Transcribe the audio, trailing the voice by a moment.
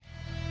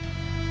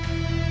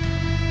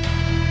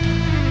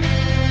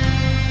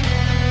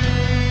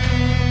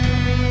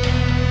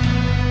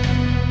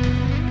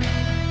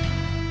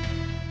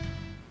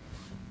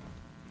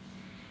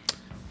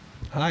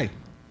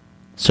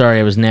Sorry,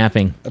 I was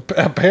napping.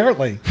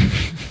 Apparently.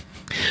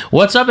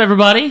 What's up,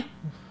 everybody?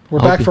 We're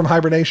back from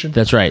hibernation.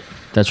 That's right.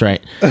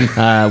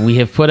 We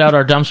have put out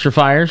our dumpster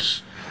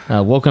fires,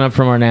 woken up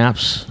from our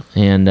naps,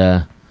 and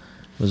it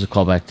was a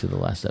callback to the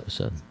last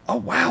episode. Oh,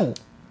 wow.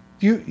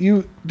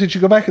 You did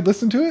you go back and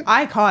listen to it?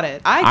 I caught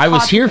it. I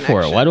was here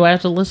for it. Why do I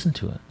have to listen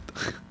to it?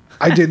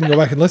 I didn't go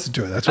back and listen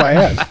to it. That's why I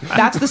asked.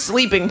 That's the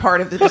sleeping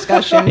part of the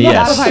discussion.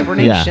 Yes. Out of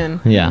hibernation.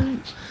 Yeah.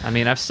 I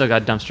mean, I've still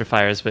got dumpster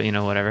fires, but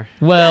whatever.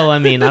 Well, I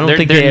mean, I don't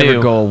think they ever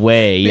new. go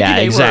away. Yeah,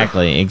 they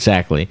exactly.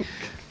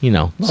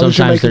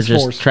 Sometimes they're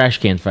just trash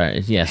can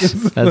fires. Yes,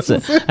 that's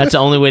it. That's the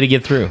only way to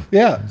get through.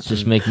 Yeah. Let's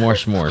just make more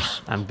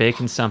s'mores. I'm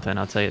baking something,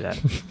 I'll tell you that.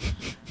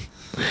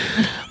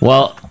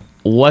 Well,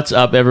 what's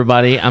up,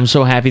 everybody? I'm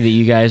so happy that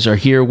you guys are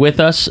here with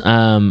us.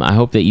 I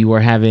hope that you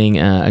are having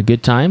a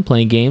good time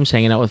playing games,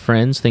 hanging out with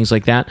friends, things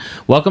like that.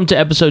 Welcome to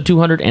episode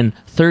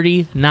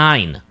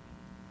 239.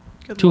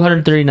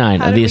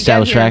 239 of the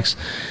Established Tracks.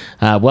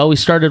 Well, we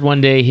started one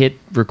day, hit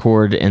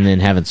record, and then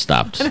haven't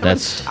stopped.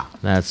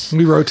 That's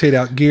we rotate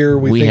out gear.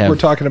 We think we're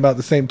talking about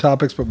the same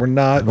topics, but we're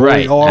not.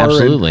 Right, we are,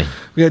 absolutely.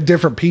 We have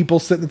different people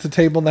sitting at the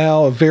table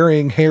now of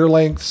varying hair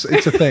lengths.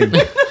 It's a thing.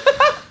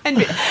 and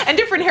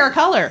different hair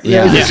color.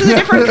 Yeah. This is a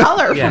different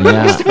color from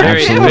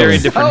very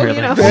different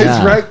hair length.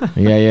 That's right.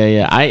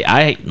 Yeah.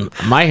 I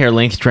my hair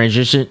length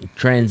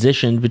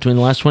transitioned between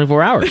the last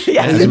 24 hours.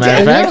 Yes, as a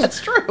matter of fact.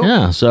 That's true.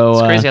 Yeah, so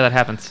It's crazy how that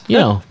happens.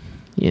 You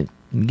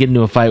get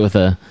into a fight with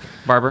a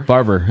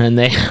barber, and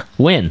they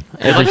win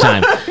every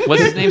time.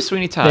 What's his name?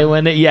 Sweeney Todd. They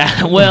win it.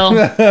 Yeah. Well,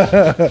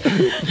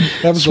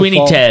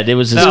 Sweeney Ted. It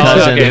was his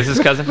cousin. Okay, it's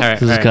his cousin. All right,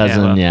 his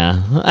cousin.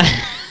 Yeah.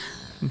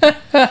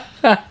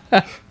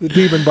 The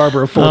demon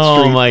barber of 4th Street.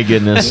 Oh my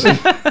goodness.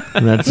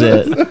 That's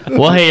it.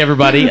 Well, hey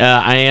everybody.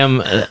 I am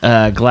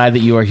glad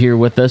that you are here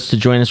with us to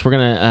join us. We're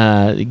going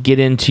to get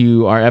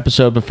into our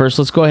episode, but first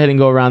let's go ahead and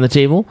go around the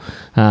table.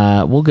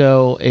 We'll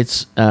go,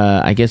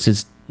 I guess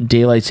it's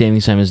daylight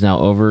savings time is now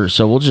over,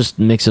 so we'll just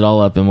mix it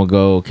all up and we'll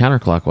go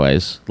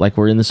counterclockwise like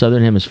we're in the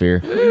southern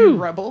hemisphere. Ooh,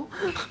 rebel.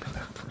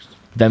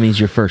 That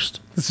means you're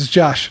first. This is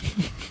Josh.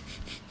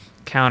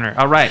 Counter.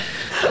 All right.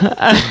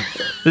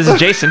 This is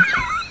Jason.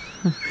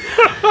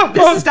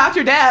 This is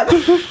Dr. Deb.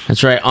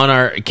 That's right. On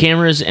our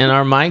cameras and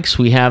our mics,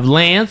 we have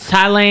Lance.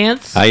 Hi,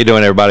 Lance. How you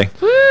doing, everybody?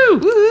 Woo!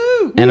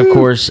 Woo-hoo. And of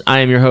course, I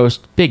am your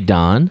host, Big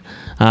Don.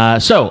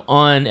 So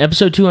on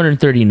episode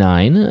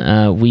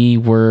 239, we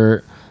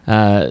were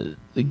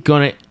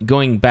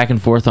going back and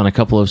forth on a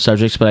couple of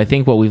subjects, but I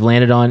think what we've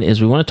landed on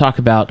is we want to talk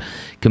about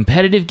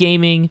competitive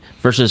gaming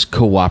versus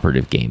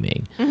cooperative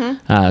gaming.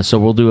 Mm-hmm. So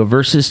we'll do a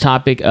versus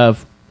topic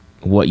of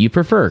what you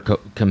prefer,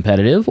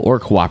 competitive or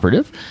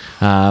cooperative.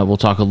 We'll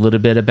talk a little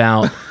bit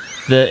about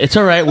it's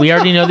all right. We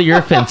already know that you're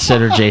a fence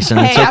sitter, Jason.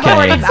 It's okay.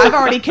 I've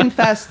already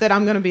confessed that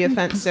I'm going to be a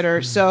fence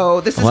sitter,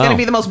 so this is going to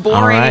be the most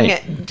boring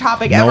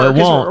topic ever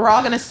because we're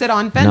all going to sit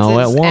on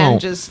fences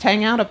and just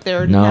hang out up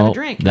there and have a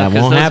drink. That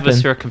won't happen. Because those of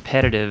us who are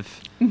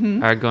competitive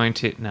are going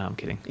to... No, I'm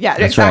kidding. Yeah,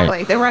 That's exactly.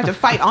 right. Then we're going to have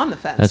to fight on the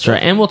fence. That's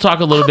right. And we'll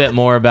talk a little bit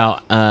more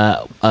about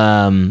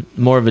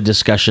more of a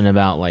discussion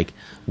about like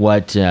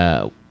what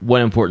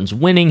importance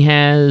winning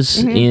has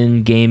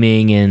in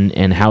gaming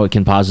and how it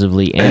can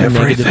positively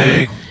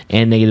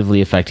and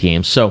negatively affect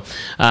games. So,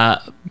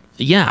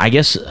 I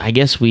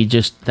guess we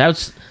just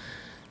that's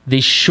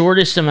the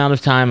shortest amount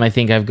of time I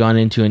think I've gone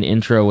into an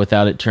intro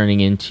without it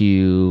turning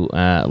into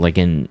like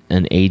an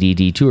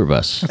ADD tour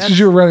bus. That's because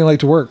you were running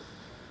late to work.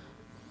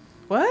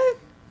 What?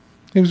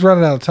 He was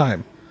running out of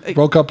time.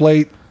 Woke up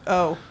late.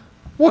 Oh.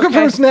 Woke up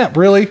from his nap,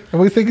 really? Are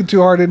we thinking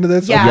too hard into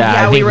this?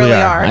 Yeah, we really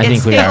are.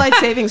 It's we daylight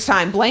savings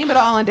time. Blame it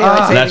all on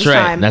daylight savings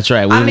time. That's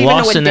right. I don't We even know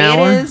lost what an day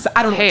hour. it is.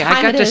 I don't know what time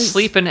I got it to is.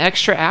 sleep an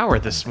extra hour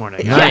this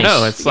morning. Nice. I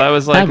know. I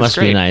was like, that must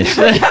be nice.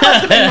 That must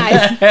have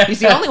been nice.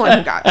 He's the only one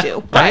who got to.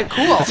 Right?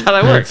 Cool. That's how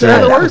that works. That's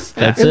how it works.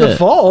 That's in it. the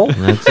fall.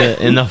 That's it.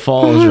 In the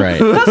fall is right.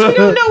 Plus, we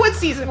don't know what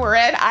season we're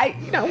in.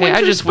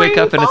 I just wake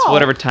up and it's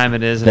whatever time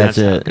it is. And That's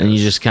how it. And you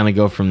just kind of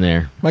go from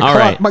there.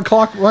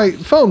 My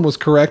phone was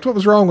correct. What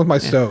was wrong with my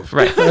stove?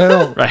 Right. I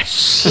don't. Right.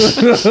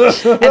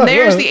 And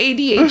there's the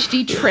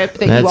ADHD trip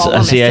that you all were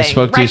missing. I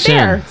spoke too soon.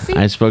 There. See?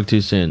 I spoke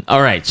too soon.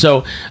 All right,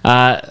 so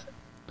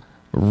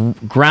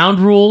ground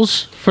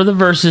rules for the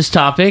versus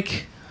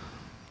topic.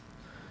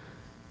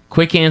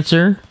 Quick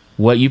answer: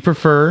 what you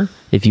prefer.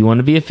 If you want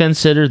to be a fence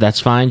sitter, that's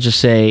fine. Just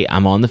say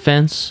I'm on the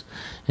fence,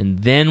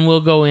 and then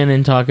we'll go in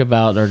and talk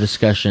about our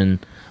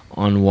discussion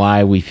on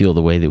why we feel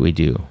the way that we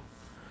do.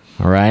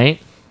 All right,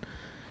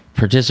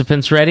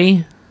 participants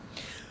ready?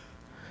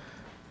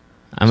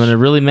 I'm going to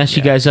really mess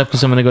you guys up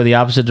because I'm going to go the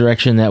opposite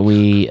direction that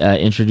we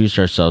introduced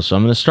ourselves. So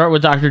I'm going to start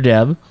with Dr.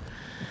 Deb.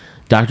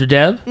 Dr.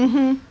 Deb,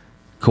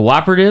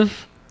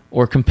 cooperative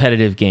or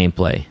competitive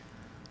gameplay?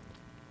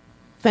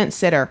 Fence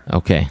sitter.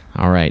 Okay,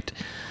 all right.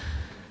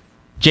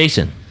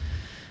 Jason.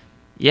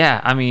 Yeah,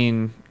 I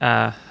mean,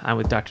 I'm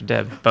with Dr.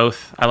 Deb.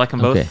 Both. I like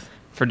them both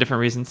for different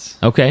reasons.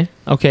 Okay.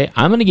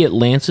 I'm going to get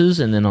Lance's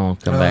and then I'll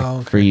come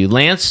back for you.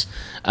 Lance,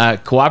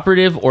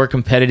 cooperative or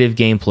competitive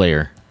game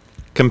player?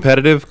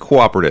 Competitive,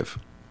 cooperative.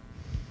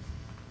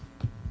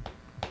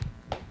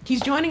 He's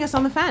joining us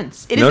on the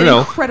fence. It is an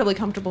incredibly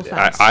comfortable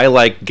fence. I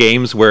like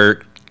games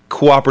where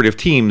cooperative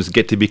teams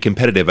get to be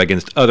competitive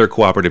against other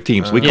cooperative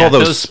teams. We call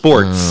those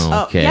sports.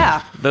 Oh, okay.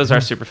 Yeah. Those are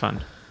super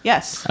fun.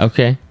 Yes.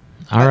 Okay.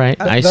 All right.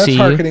 I that's see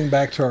harkening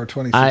back to our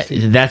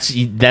 2016.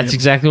 That's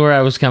exactly where I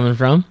was coming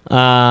from.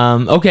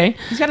 Okay.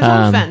 He's got his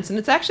own fence, and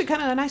it's actually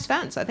kind of a nice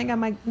fence. I think I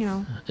might,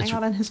 hang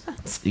out on his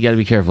fence. You got to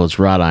be careful. It's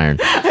wrought iron.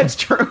 That's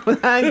true.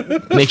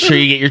 Make sure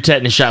you get your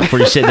tetanus shot before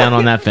you sit down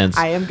on that fence.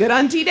 I am good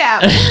on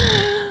Tdap.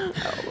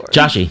 Oh, Lord.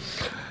 Joshy.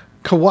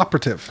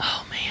 Cooperative.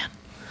 Oh, man.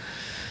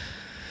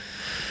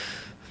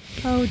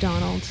 Oh,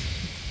 Donald.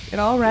 It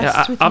all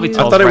rests with I'll be you.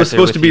 told. I thought it was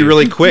supposed to be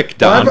really quick,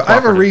 Don. I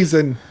have a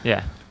reason,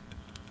 Yeah.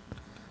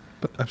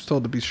 but I'm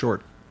told to be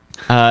short.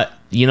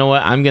 You know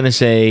what? I'm going to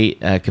say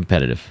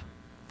competitive.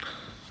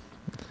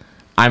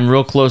 I'm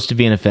real close to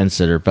being a fence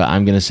sitter, but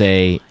I'm going to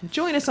say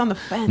Join us on the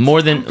fence.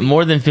 more than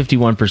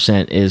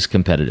 51% is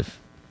competitive.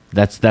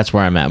 That's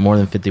where I'm at. More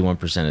than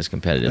 51% is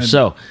competitive.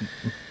 So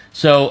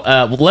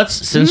let's,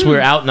 since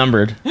we're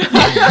outnumbered,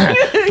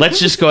 let's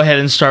just go ahead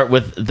and start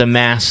with the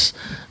mass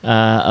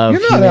of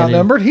You're not humanity.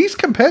 outnumbered. He's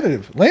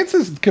competitive. Lance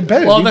is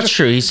competitive. Well, that's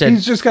true. He said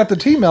he's just got the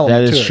team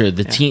element. that is to true. It.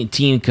 The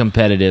team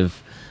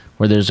competitive,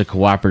 where there's a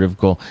cooperative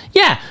goal.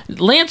 Yeah,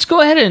 Lance, go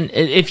ahead and,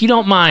 if you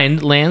don't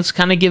mind, Lance,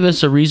 kind of give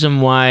us a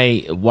reason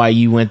why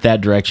you went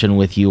that direction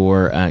with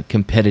your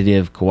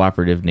competitive,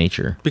 cooperative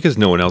nature. Because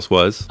no one else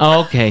was.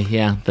 Oh, okay.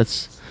 Yeah,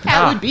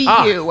 That would be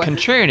you.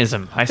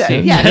 Contrarianism. I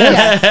see.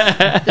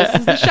 Yes. This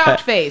is the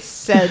shocked face.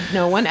 Said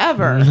no one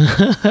ever.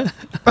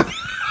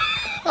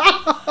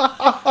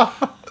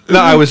 No,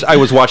 I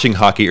was watching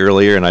hockey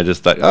earlier, and I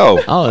just thought,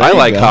 I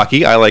like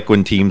hockey. I like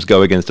when teams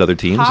go against other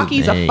teams.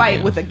 Hockey's There a you fight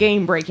go. with a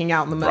game breaking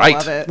out in the middle Right.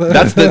 of it.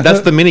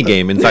 That's the mini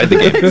game inside the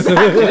game.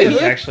 Exactly.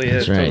 Actually,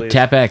 that's right.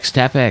 Tap X,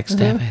 tap X,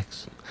 tap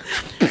X.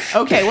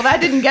 Okay, well that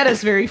didn't get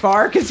us very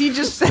far because he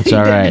just said he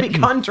all didn't right. be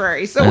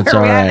contrary. So That's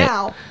where are we all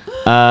at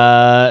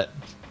right. now?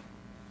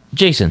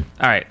 Jason.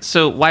 All right.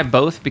 So why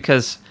both?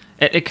 Because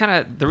it kind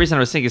of, the reason I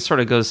was thinking it sort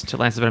of goes to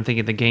Lance, but I'm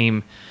thinking the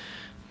game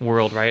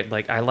world, right?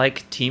 Like I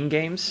like team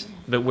games,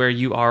 but where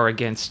you are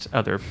against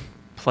other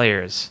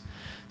players.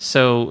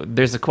 So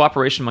there's a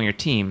cooperation among your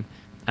team,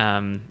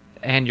 and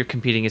you're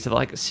competing. It's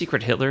like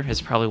Secret Hitler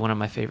is probably one of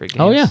my favorite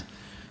games. Oh, yeah.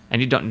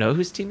 And you don't know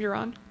whose team you're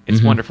on.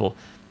 It's wonderful.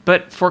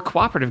 But for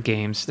cooperative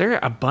games, there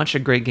are a bunch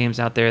of great games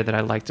out there that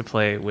I like to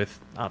play with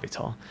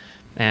Avital.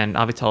 And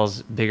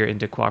Avital's bigger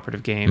into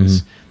cooperative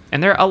games.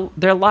 And they're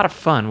a lot of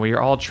fun where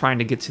you're all trying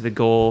to get to the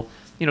goal.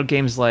 You know,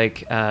 games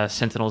like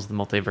Sentinels of the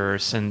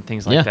Multiverse and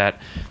things like that.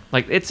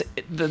 Like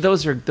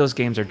those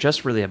games are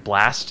just really a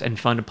blast and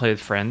fun to play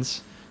with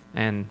friends.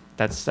 And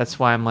that's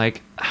why I'm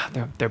like,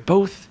 they're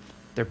both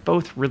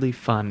really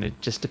fun. It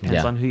just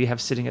depends on who you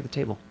have sitting at the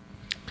table.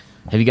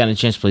 Have you gotten a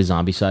chance to play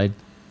Zombicide?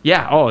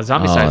 Yeah.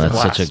 Zombicide is a that's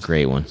blast. such a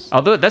great one.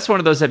 Although that's one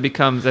of those that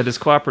is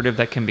cooperative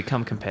that can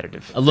become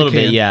competitive. A little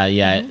bit, yeah.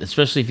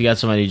 Especially if you got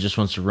somebody who just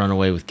wants to run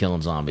away with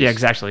killing zombies. Yeah,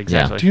 exactly.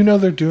 Do you know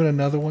they're doing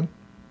another one?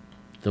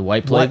 The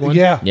White Plague one?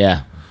 Yeah.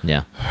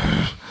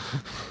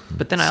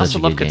 But then I Such also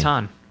a love good game.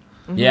 Catan.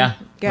 Yeah.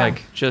 Yeah.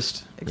 Like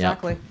just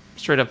Exactly.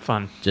 straight up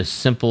fun. Just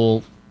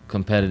simple,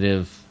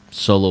 competitive,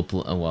 solo.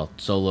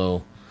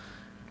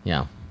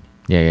 Yeah.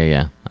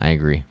 I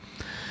agree.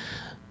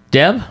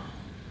 Deb?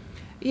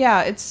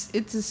 Yeah, it's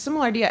a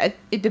similar idea.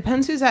 It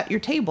depends who's at your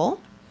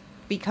table,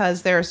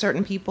 because there are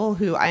certain people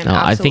who I am. No,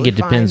 I think absolutely it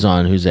depends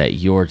fine. on who's at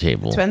your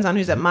table. Depends on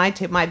who's at my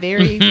table, my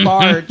very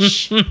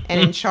large and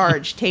in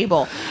charge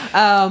table.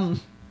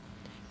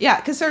 Yeah,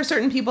 because there are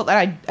certain people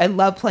that I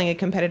love playing a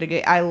competitive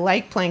game. I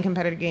like playing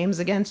competitive games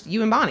against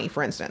you and Bonnie,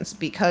 for instance,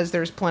 because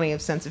there's plenty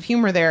of sense of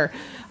humor there.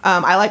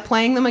 I like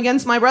playing them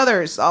against my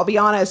brothers. I'll be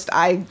honest.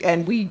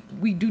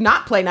 We do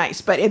not play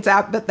nice, but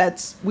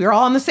we're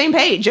all on the same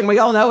page, and we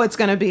all know it's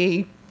going to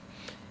be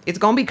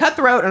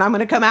cutthroat, and I'm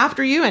going to come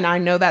after you, and I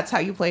know that's how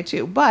you play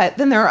too. But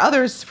then there are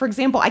others. For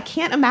example, I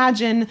can't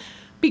imagine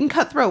being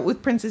cutthroat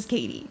with Princess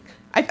Katie.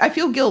 I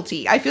feel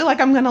guilty. I feel like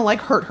I'm going to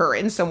like hurt her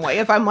in some way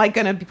if I'm like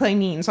going to be playing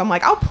mean. So I'm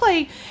like, I'll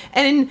play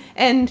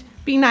and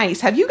be nice.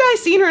 Have you guys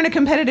seen her in a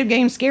competitive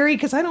game, Scary?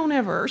 Because I don't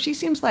ever. She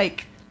seems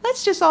like,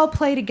 let's just all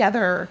play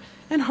together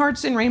and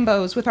hearts and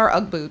rainbows with our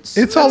Ugg boots.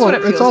 It's all the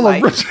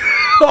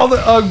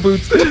Ugg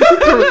boots.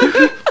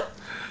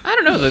 I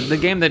don't know, the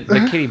game that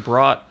Katie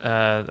brought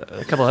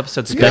a couple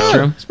episodes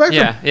ago.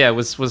 Spectrum. Yeah,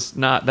 was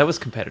not, that was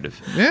competitive.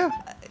 Yeah.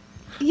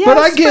 Yes, but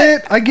I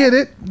get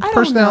it. I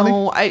Personality.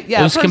 don't know.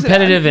 It was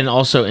competitive and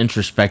also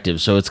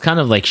introspective, so it's kind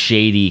of like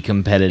shady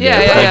competitive.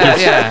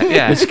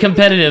 Yeah. It's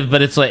competitive,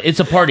 but it's like it's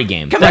a party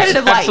game.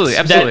 Competitive lights.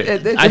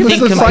 Absolutely. I think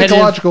it's the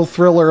psychological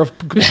thriller of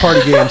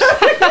party games.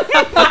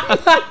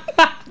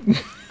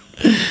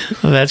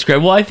 Oh, that's great.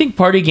 Well, I think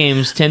party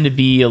games tend to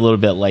be a little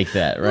bit like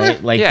that,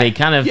 right? Like they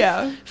kind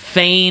of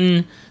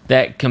feign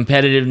that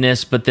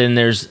competitiveness, but then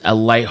there's a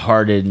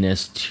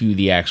lightheartedness to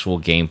the actual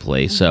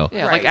gameplay. So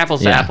Yeah, Right. like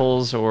apples to Yeah.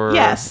 apples, or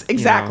Yes,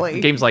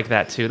 exactly. games like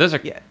that too. Those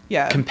are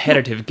Yeah.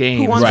 competitive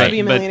games. Who wants Right. to be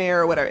a but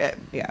millionaire or whatever?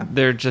 Yeah.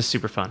 they're just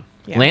super fun.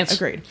 Yeah. Lance?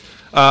 Agreed.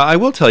 I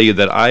will tell you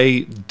that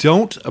I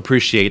don't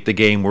appreciate the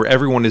game where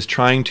everyone is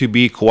trying to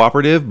be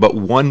cooperative, but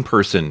one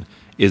person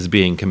is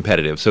being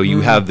competitive. So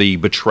you have the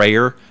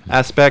betrayer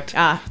aspect.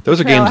 Those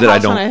are games that I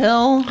House on a don't.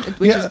 Hill,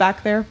 which Yeah. is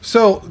back there.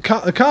 So,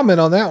 a comment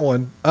on that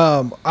one.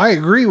 I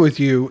agree with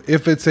you.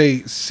 If it's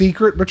a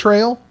secret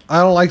betrayal,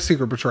 I don't like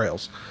secret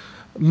betrayals.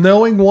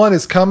 Knowing one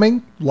is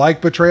coming,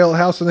 like Betrayal at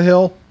House on the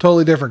Hill,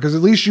 totally different. Because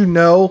at least you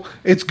know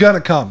it's going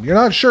to come. You're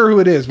not sure who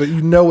it is, but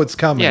you know it's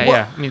coming. Yeah,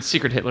 yeah. I mean,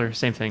 Secret Hitler,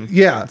 same thing.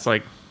 Yeah. It's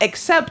like,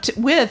 Except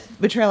with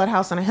Betrayal at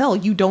House on a Hill,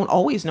 you don't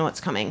always know it's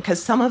coming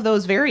because some of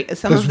those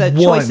some There's of the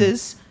one.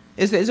 choices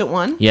is it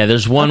one? yeah,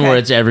 there's one Okay. where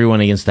it's everyone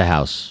against the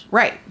house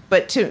Right.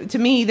 But to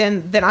me,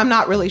 then I'm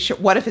not really sure.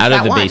 What if it's out that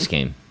of the one? base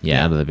game.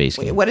 Yeah, out of the base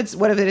game. What if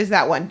it is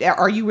that one?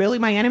 Are you really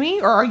my enemy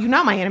or are you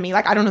not my enemy?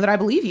 Like I don't know that I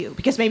believe you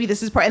because maybe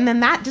this is part, and then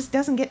that just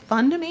doesn't get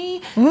fun to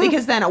me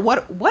because then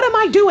what am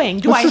I doing?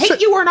 Do I It's the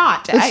hate you or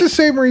not? It's the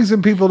same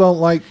reason people don't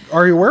like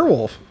Are You a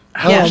Werewolf?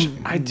 Yeah.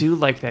 I do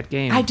like that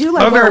game. I do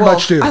like I very Werewolf.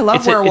 much do. I love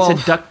It's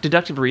Werewolf. a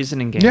deductive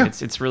reasoning game. Yeah.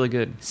 It's really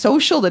good.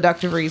 Social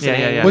deductive reasoning.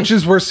 yeah. Which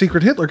is where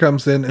Secret Hitler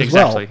comes in as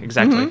Exactly, well.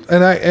 exactly.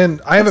 And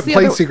I haven't the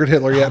played other- Secret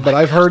Hitler yet, but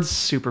I've heard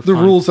super the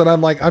fun. rules, and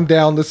I'm like, I'm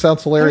down. This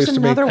sounds hilarious There's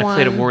to me. another I one.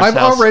 played at Ward's I've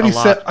house already a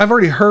lot. said, I've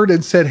already heard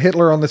and said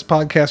Hitler on this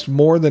podcast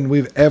more than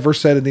we've ever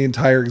said in the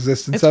entire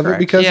existence It's of correct. it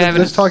because Yeah, of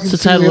but just talking it's the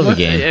to title of the a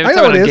game. Yeah, I it's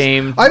know about it a is.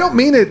 game, I don't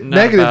mean it not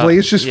negatively. about-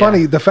 It's just yeah.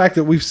 funny the fact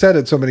that we've said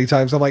it so many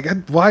times. I'm like,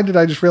 why did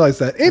I just realize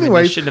that? I mean, they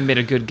Anyway, shouldn't have made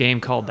a good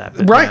game called that.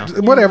 But, right? you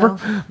know, Whatever.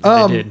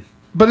 they did.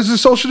 But it's a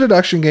social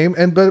deduction game,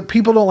 but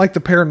people don't like the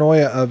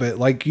paranoia of it.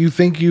 Like you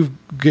think you've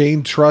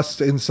gained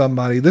trust in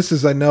somebody. This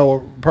is, I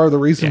know, part of the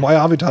reason Yeah. why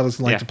Avital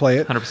doesn't like Yeah, to play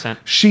it. 100%.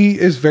 She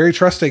is very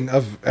trusting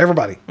of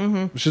everybody.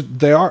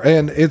 They are,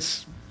 and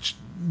it's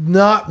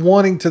not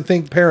wanting to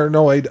think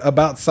paranoid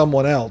about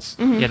someone else.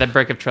 Yeah, that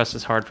break of trust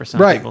is hard for some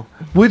Right. people.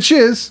 Which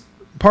is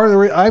part of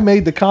the I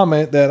made the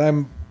comment that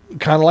I'm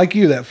kind of like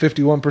you, that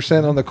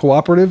 51% on the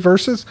cooperative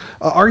versus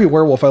Are You a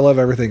Werewolf? I love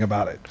everything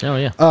about it. Oh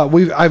yeah.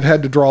 I've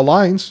had to draw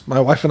lines. My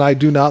wife and I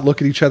do not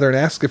look at each other and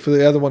ask if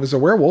the other one is a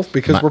werewolf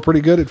because we're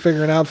pretty good at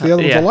figuring out if the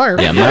other one's Yeah. a liar.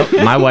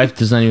 Yeah, my wife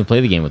does not even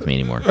play the game with me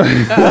anymore.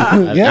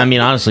 I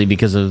mean, honestly,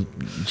 because of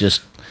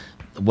just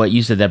what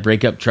you said, that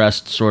breakup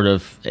trust sort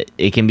of,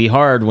 it can be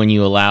hard when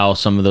you allow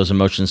some of those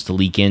emotions to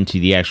leak into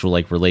the actual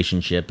like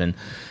relationship. And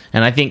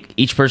I think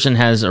each person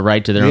has a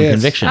right to their own Yes.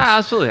 convictions.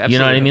 Absolutely, You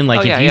know what I absolutely. mean? Like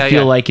Oh, yeah, if you yeah, feel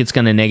yeah. like it's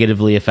going to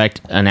negatively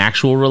affect an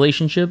actual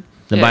relationship,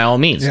 then by Yeah. all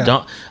means, Yeah.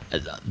 don't.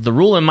 The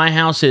rule in my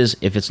house is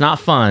if it's not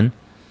fun,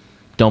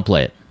 don't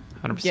play it.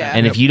 100%. Yeah.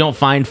 And if you don't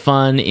find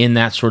fun in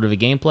that sort of a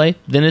gameplay,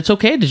 then it's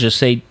okay to just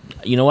say,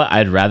 you know what,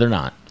 I'd rather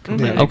not.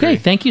 Completely Okay, agree.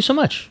 thank you so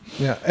much.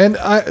 Yeah. And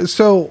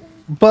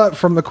but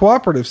from the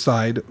cooperative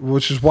side,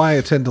 which is why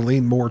I tend to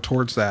lean more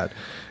towards that,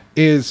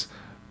 is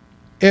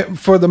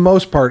for the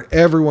most part,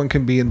 everyone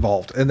can be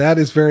involved. And that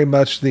is very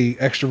much the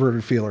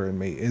extroverted feeler in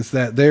me, is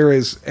that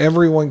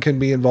everyone can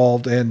be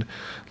involved. And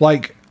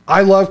like,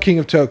 I love King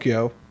of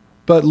Tokyo,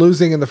 but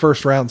losing in the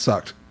first round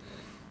sucked.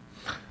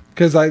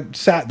 Because I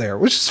sat there,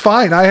 which is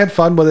fine. I had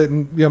fun with it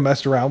and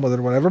messed around with it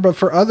or whatever. But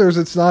for others,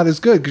 it's not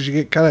as good because you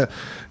get kind of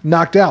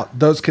knocked out.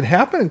 Those can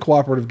happen in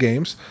cooperative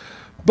games.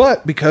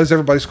 But because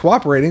everybody's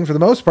cooperating, for the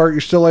most part,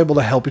 you're still able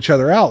to help each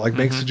other out, like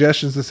make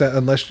suggestions.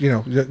 Unless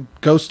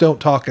ghosts don't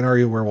talk, and Are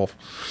You a Werewolf?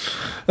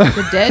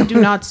 The dead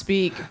do not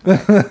speak.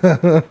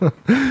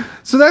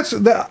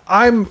 So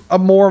I'm a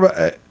more of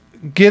a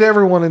get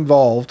everyone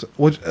involved,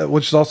 which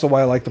is also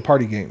why I like the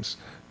party games.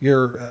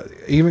 Your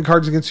even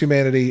Cards Against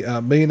Humanity,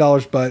 $1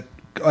 Million, but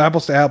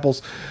apples to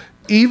apples.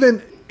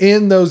 Even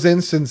in those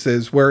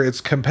instances where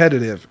it's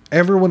competitive,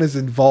 everyone is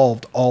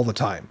involved all the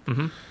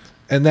time.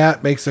 And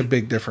that makes a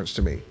big difference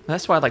to me.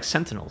 That's why I like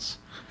Sentinels.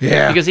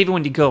 Yeah. Because even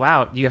when you go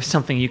out, you have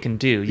something you can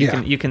do.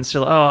 Yeah. You can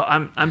still,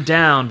 I'm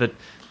down, but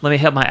let me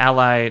help my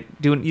ally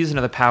use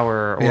another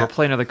power or Yeah.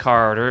 play another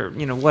card or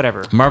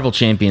whatever. Marvel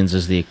Champions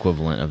is the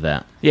equivalent of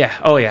that. Yeah.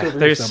 Oh yeah. Over here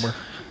There's somewhere.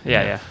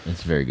 yeah.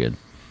 It's very good.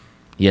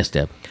 Yes,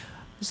 Deb.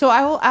 So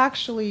I will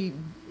actually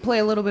play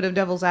a little bit of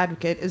devil's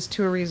advocate as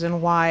to a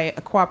reason why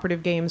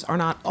cooperative games are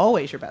not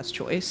always your best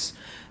choice,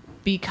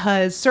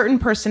 because certain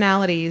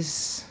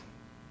personalities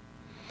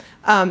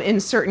in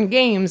certain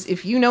games,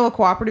 if you know a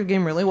cooperative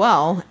game really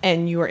well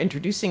and you are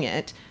introducing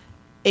it,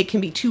 it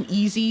can be too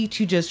easy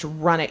to just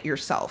run it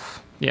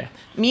yourself. Yeah.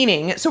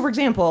 Meaning, so for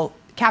example,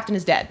 Captain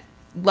is Dead.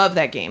 Love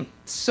that game.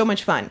 So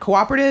much fun.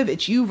 Cooperative,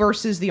 it's you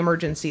versus the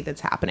emergency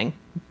that's happening.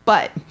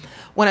 But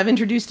when I've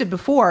introduced it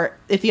before,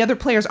 if the other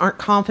players aren't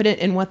confident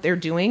in what they're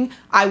doing,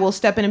 I will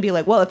step in and be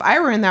like, well, if I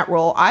were in that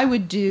role, I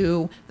would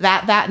do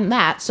that, and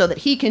that, so that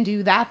he can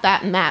do that,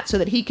 and that, so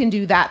that he can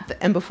do that.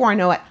 And before I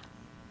know it,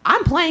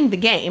 I'm playing the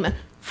game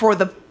for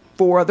the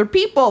other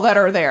people that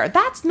are there.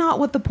 That's not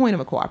what the point of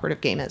a cooperative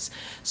game is.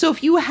 So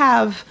if you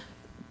have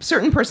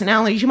certain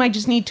personalities, you might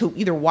just need to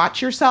either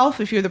watch yourself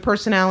if you're the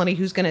personality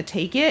who's going to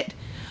take it,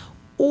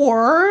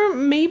 or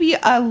maybe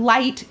a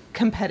light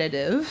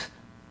competitive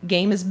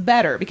game is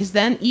better, because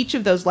then each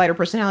of those lighter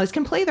personalities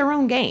can play their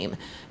own game,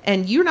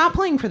 and you're not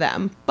playing for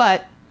them,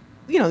 but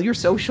your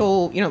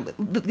social,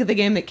 the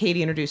game that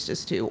Katie introduced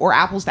us to, or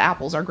Apples to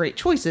Apples are great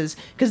choices,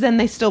 because then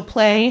they still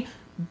play,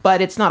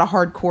 but it's not a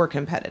hardcore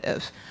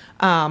competitive.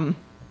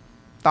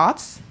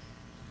 Thoughts?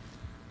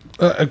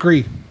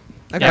 Agree.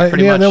 Yeah,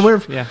 pretty much.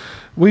 No,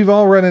 we've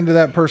all run into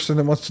that person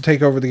that wants to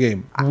take over the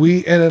game. And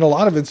in a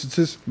lot of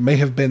instances may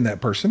have been that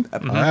person.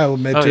 I'll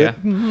admit to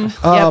it.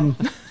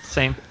 Mm-hmm.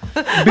 Same.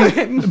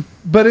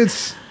 But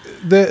it's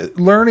the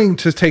learning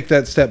to take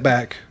that step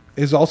back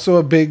is also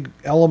a big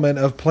element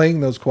of playing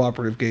those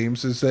cooperative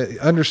games, is that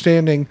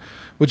understanding,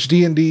 which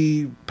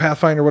D&D,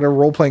 Pathfinder, whatever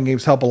role-playing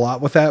games help a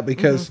lot with that,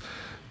 because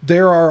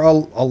there are a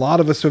lot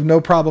of us who have no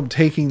problem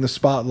taking the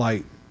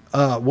spotlight,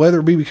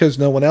 whether it be because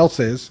no one else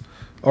is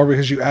or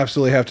because you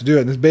absolutely have to do it.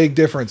 And there's big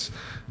difference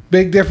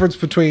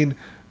between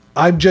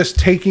I'm just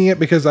taking it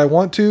because I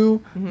want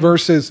to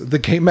versus the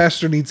game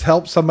master needs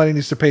help. Somebody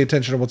needs to pay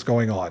attention to what's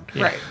going on.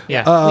 Yeah. Right.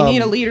 Yeah. We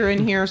need a leader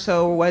in here,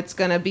 so what's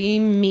going to be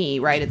me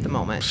right at the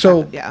moment.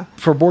 So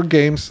for board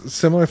games,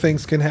 similar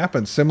things can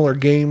happen. Similar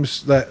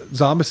games that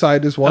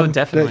Zombicide is one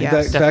definitely.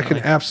 that can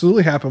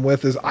absolutely happen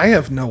with is I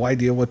have no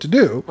idea what to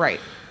do. Right.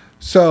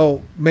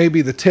 So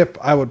maybe the tip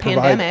I would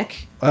provide.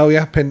 Pandemic. Oh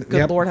yeah.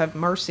 Good Lord have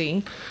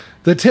mercy.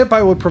 The tip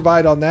I would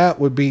provide on that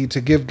would be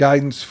to give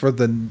guidance for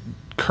the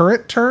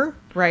current turn.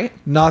 Right.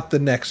 Not the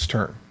next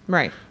turn.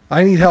 Right.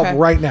 I need help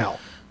right now.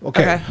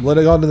 Okay. Let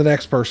it go on to the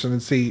next person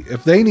and see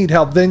if they need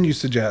help. Then you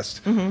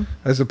suggest,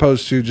 as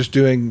opposed to just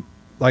doing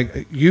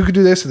like you could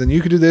do this and then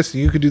you could do this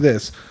and you could do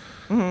this.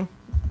 And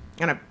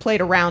I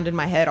played around in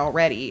my head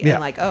already, and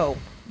like, oh,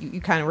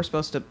 you kind of were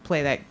supposed to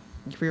play that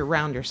for your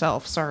round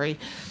yourself. Sorry,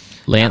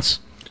 Lance.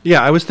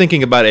 Yeah, I was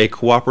thinking about a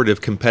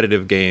cooperative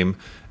competitive game,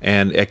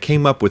 and it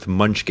came up with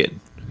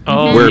Munchkin,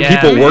 where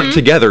people work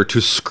together to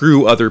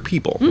screw other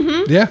people.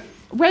 Yeah.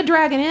 Red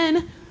Dragon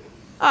Inn.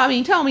 I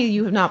mean, tell me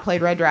you have not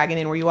played Red Dragon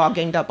Inn where you all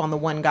ganged up on the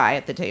one guy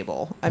at the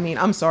table. I mean,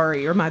 I'm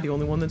sorry, or am I the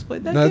only one that's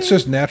played that? No, it's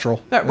just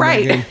natural. But,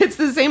 right, it's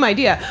the same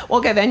idea. Well,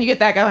 okay, then you get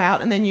that guy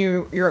out, and then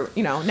you're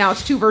now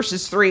it's 2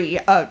 versus 3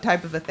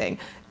 type of a thing.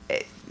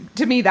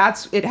 To me,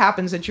 it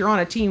happens that you're on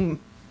a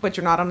team, but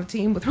you're not on a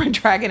team with Red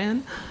Dragon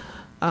Inn.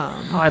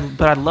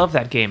 But I love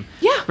that game.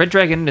 Yeah. Red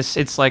Dragon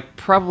it's like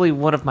probably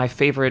one of my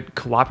favorite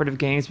cooperative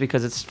games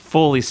because it's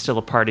fully still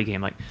a party game.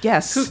 Like,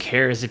 yes, who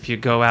cares if you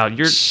go out?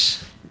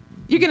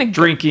 You're gonna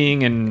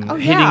drinking and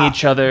hitting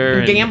each other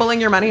and gambling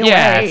your money away.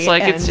 Yeah, it's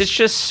like it's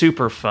just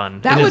super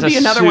fun. That would be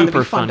another one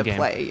that'd be fun to game.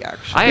 play.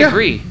 Actually, I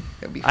agree.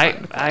 It'd be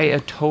fun I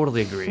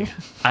totally agree.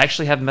 I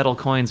actually have metal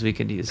coins we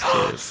could use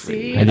too.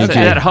 See, I do too.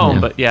 At home,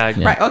 Yeah. but yeah.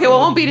 Right. Okay. Well, it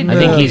won't beat it. I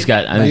think he's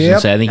got. I was gonna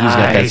say. I think he's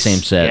got that same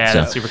set. Yeah, so.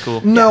 that's super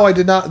cool. No, I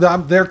did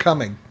not. They're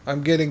coming.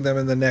 I'm getting them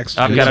in the next.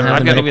 I've video. got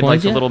have the even metal like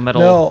coins the yet? little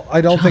metal. No,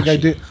 I don't think I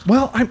do.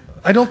 Well,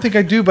 I don't think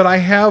I do, but I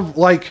have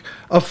like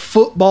a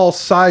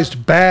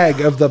football-sized bag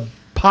of the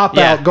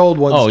pop-out gold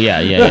ones. Oh yeah.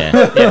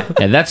 Yeah,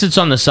 that sits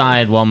on the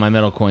side while my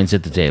metal coins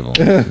hit the table.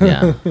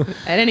 Yeah.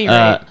 At any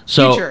rate,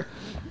 future.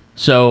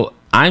 So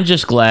I'm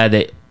just glad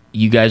that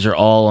you guys are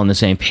all on the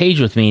same page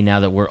with me now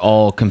that we're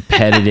all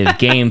competitive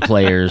game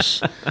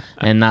players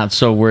and not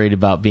so worried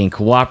about being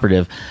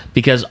cooperative,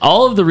 because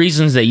all of the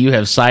reasons that you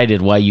have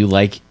cited why you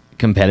like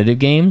competitive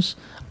games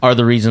are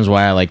the reasons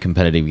why I like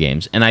competitive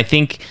games. And I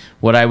think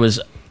what I was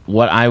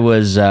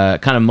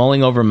kind of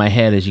mulling over in my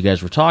head as you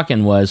guys were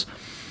talking was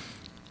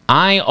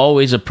I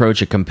always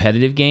approach a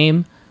competitive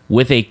game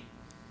with a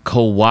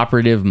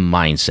cooperative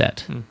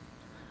mindset,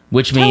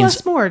 which Tell means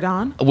us more,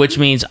 Don. which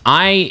means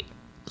I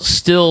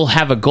still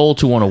have a goal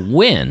to want to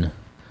win,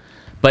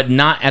 but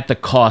not at the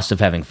cost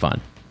of having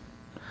fun.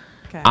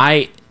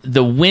 Okay.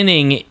 The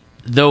winning,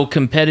 though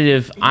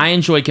competitive, I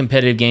enjoy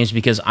competitive games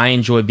because I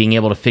enjoy being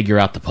able to figure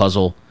out the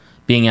puzzle,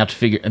 being able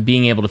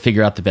to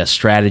figure out the best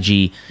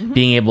strategy,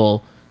 being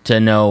able to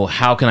know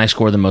how can I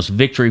score the most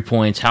victory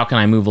points, how can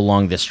I move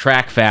along this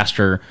track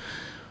faster.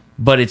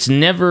 But it's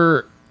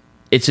never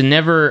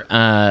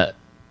I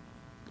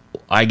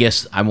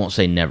guess I won't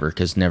say never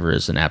because never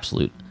is an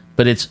absolute,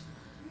 but it's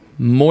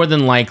more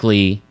than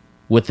likely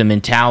with the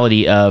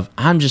mentality of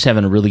I'm just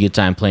having a really good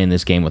time playing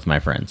this game with my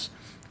friends.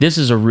 This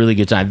is a really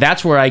good time.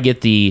 That's where I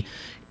get the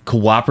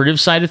cooperative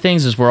side of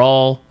things, is we're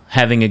all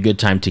having a good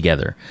time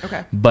together.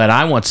 Okay. But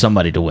I want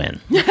somebody to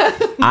win.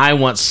 I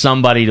want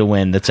somebody to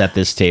win that's at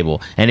this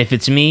table. And if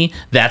it's me,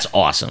 that's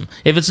awesome.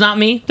 If it's not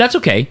me, that's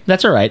okay.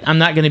 That's all right. I'm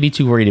not going to be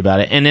too worried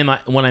about it. And then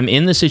when I'm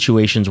in the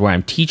situations where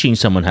I'm teaching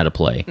someone how to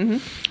play,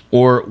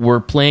 or we're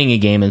playing a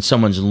game and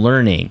someone's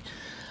learning,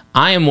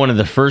 I am one of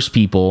the first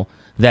people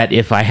that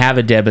if I have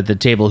a Deb at the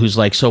table who's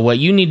like, so what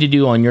you need to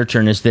do on your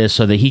turn is this,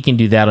 so that he can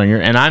do that on your,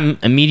 and I'm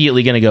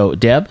immediately going to go,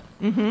 Deb,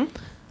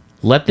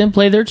 let them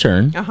play their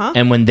turn,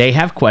 and when they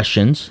have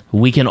questions,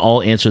 we can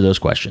all answer those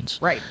questions.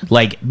 Right.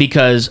 Like,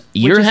 because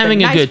you're Which is having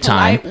the a nice, good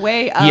time. polite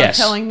way of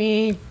telling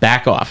me,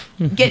 back off.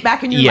 get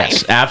back in your lane.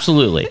 Yes,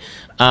 absolutely.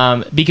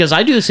 Because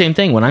I do the same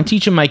thing when I'm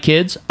teaching my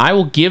kids. I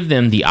will give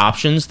them the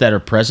options that are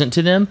present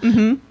to them.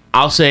 Mm-hmm.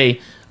 I'll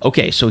say,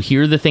 okay, so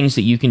here are the things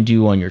that you can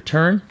do on your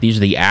turn. These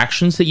are the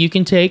actions that you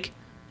can take.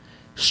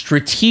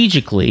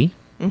 Strategically,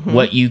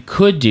 what you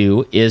could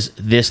do is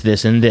this,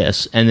 and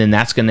this, and then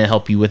that's going to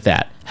help you with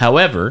that.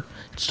 However,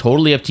 it's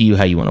totally up to you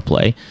how you want to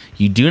play.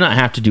 You do not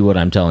have to do what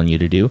I'm telling you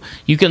to do.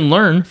 You can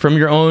learn from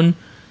your own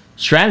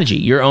strategy,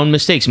 your own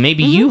mistakes.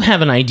 Maybe you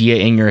have an idea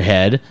in your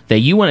head that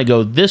you want to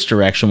go this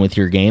direction with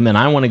your game, and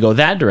I want to go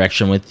that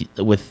direction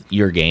with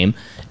your game,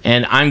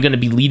 and I'm going to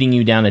be leading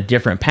you down a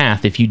different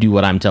path if you do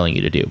what I'm telling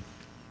you to do.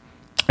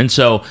 And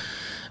so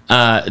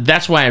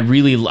that's why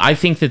I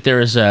think that there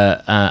is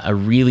a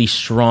really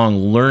strong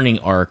learning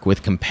arc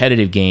with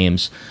competitive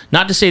games.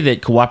 Not to say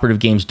that cooperative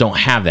games don't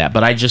have that,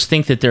 but I just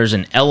think that there's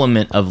an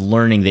element of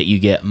learning that you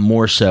get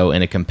more so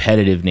in a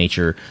competitive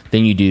nature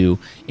than you do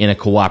in a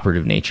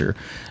cooperative nature.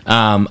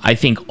 I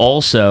think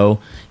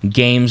also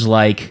games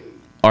like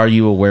Are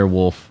You a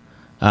Werewolf?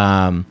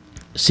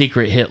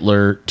 Secret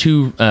Hitler,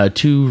 two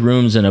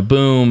rooms and a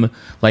boom,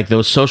 like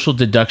those social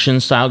deduction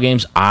style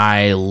games.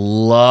 I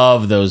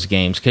love those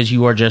games because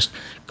you are just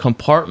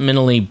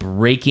compartmentally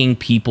breaking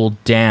people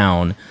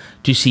down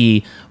to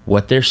see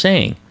what they're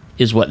saying.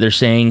 Is what they're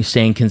saying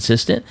staying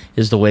consistent?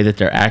 Is the way that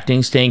they're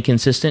acting staying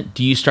consistent?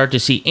 Do you start to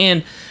see?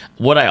 And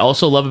what I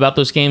also love about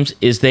those games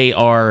is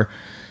they're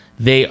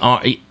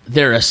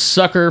a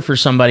sucker for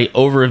somebody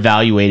over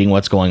evaluating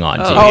what's going on.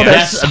 Oh, yeah.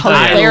 That's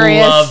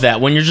hilarious. I love that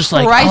when you're just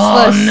like,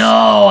 priceless. Oh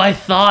no, I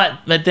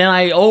thought, but then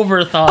I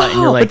overthought. And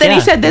you're like, but then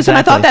he said this, and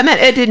I thought that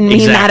meant it didn't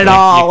mean that at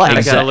all. You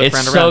kinda gotta look it's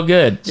around. so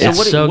good. So it's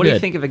what so do good. you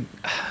think of a?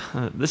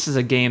 This is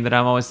a game that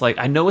I'm always like.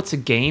 I know it's a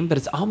game, but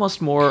it's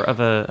almost more of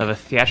a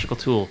theatrical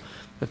tool.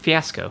 The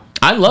Fiasco.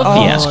 I love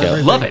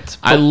Fiasco. Love it.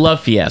 I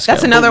love Fiasco.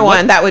 That's another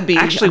one that would be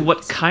Actually,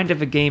 what kind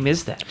of a game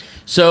is that?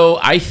 So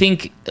I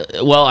think,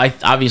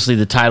 obviously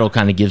the title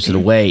kind of gives it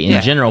away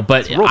in general,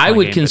 but It's a role-playing I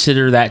would game,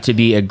 consider that to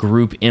be a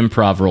group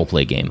improv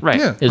roleplay game. Right.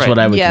 Yeah. Is what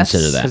I would Yes.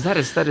 consider that.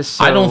 Because that is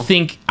so.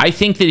 I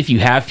think that if you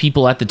have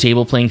people at the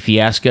table playing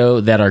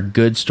Fiasco that are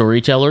good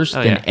storytellers,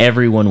 then yeah.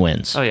 everyone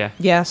wins. Oh yeah.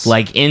 Yes.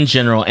 Like in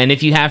general. And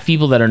if you have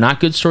people that are not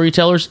good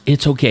storytellers,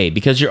 it's okay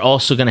because you're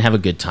also going to have a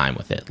good time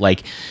with it.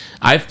 Like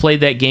I've played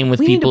that game with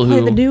we people need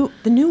to play who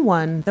the new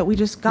one that we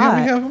just got.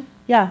 Yeah, we have them.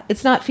 Yeah,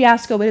 it's not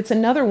Fiasco, but it's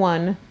another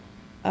one.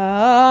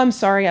 I'm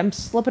sorry, I'm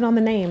slipping on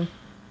the name.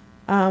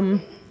 Yeah,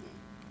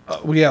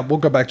 we'll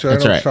go back to it. I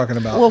That's know what right. you're talking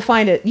about. We'll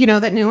find it. You know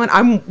that new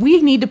one.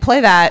 We need to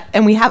play that,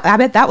 and I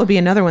bet that would be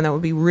another one that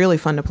would be really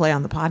fun to play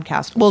on the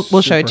podcast.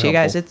 We'll show it to you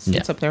guys. helpful.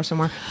 It's up there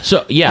somewhere.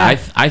 So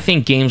I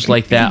think games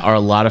like that are a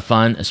lot of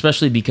fun,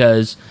 especially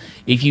because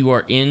if you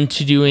are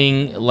into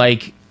doing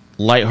like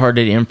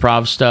lighthearted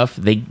improv stuff,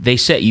 they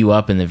set you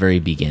up in the very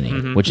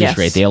beginning, which is Yes.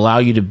 great. They allow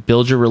you to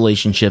build your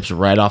relationships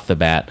right off the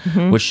bat,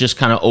 which just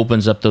kind of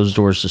opens up those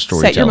doors to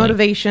storytelling. Set your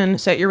motivation,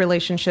 set your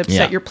relationship, Yeah.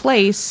 set your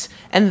place,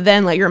 and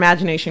then let your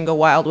imagination go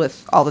wild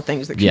with all the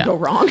things that can go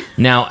wrong.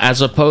 Now,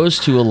 as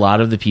opposed to a lot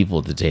of the people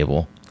at the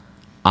table,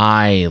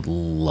 I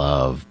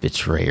love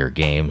betrayer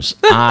games.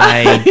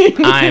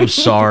 I'm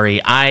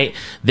sorry.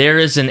 There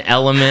is an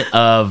element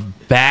of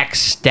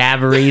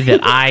backstabbery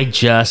that I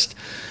just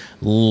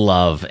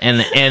love,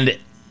 and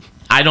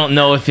I don't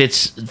know if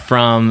it's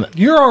from.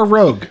 You're our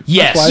rogue.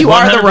 Yes, That's why- You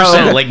are the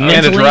 100%. rogue. Like And a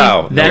mentally,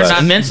 drow. that's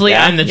Yeah. mentally.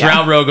 I'm the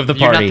drow rogue of the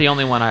You're party. not the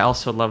only one. I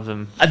also love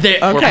them. There-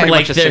 Okay. We're pretty like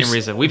much the there's- same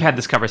reason. We've had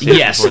this conversation.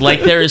 Yes, before.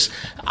 like there's.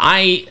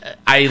 I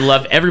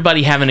love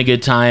everybody having a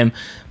good time.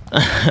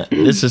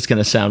 This is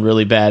gonna sound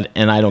really bad,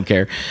 and I don't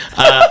care.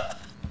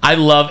 I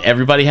love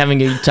everybody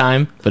having a good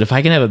time, but if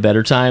I can have a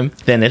better time,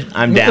 then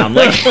I'm down.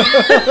 Like,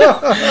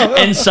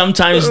 and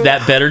sometimes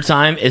that better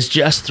time is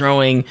just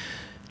throwing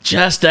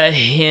just a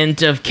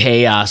hint of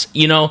chaos.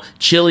 You know,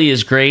 chili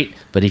is great,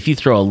 but if you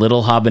throw a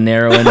little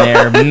habanero in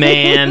there,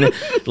 man,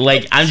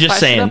 like I'm just Spice it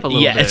saying, up a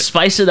little bit.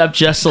 spice it up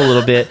just a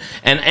little bit.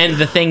 And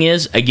the thing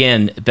is,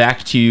 again,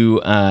 back to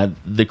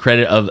the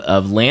credit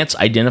of Lance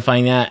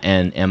identifying that,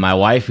 and my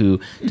wife who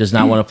does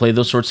not want to play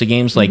those sorts of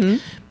games, like.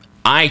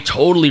 I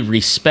totally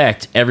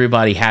respect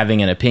everybody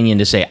having an opinion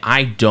to say,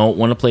 I don't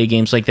want to play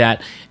games like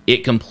that.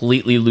 It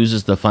completely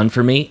loses the fun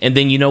for me. And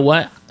then you know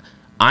what?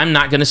 I'm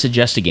not going to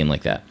suggest a game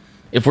like that.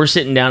 If we're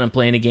sitting down and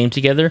playing a game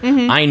together,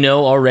 I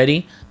know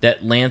already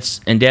that Lance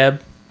and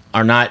Deb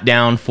are not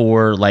down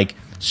for like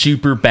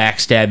super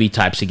backstabby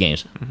types of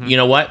games. You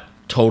know what?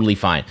 Totally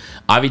fine.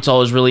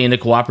 Avital is really into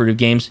cooperative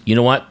games. You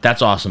know what?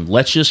 That's awesome.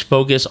 Let's just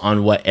focus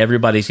on what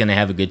everybody's going to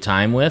have a good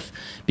time with,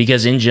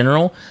 because in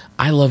general,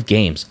 I love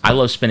games. I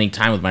love spending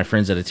time with my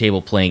friends at a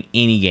table playing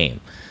any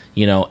game,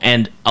 you know,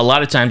 and a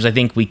lot of times I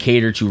think we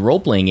cater to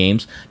role-playing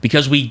games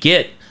because we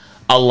get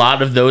a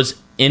lot of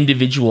those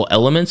individual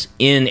elements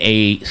in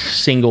a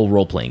single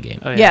role-playing game.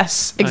 Oh, yeah.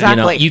 Yes,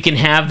 exactly. You know, you can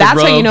have the That's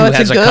how rogue you know who it's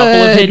has a a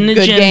couple of hidden good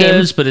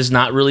agendas, game. but is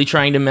not really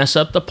trying to mess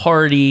up the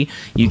party.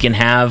 You can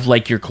have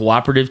like your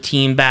cooperative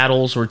team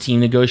battles or team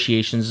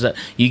negotiations.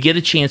 You get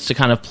a chance to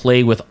kind of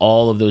play with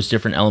all of those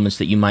different elements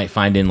that you might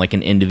find in like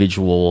an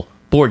individual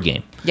board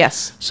game.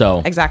 Yes.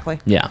 So Exactly.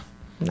 yeah.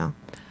 No.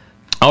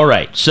 All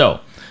right, so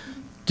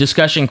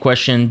discussion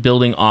question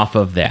building off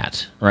of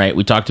that, right?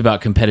 We talked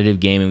about competitive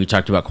gaming, we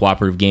talked about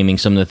cooperative gaming,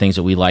 some of the things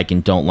that we like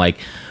and don't like.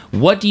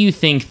 What do you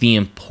think the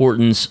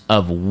importance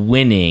of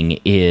winning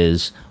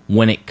is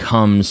when it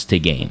comes to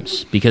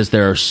games? Because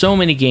there are so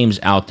many games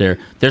out there.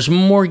 There's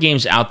more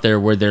games out there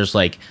where there's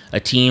like a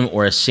team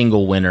or a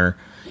single winner,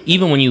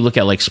 even when you look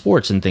at like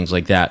sports and things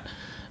like that,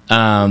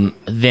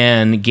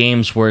 than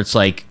games where it's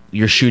like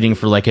you're shooting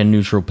for like a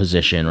neutral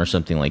position or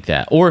something like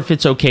that, or if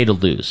it's okay to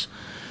lose.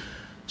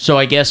 So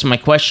I guess my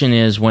question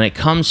is, when it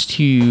comes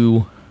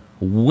to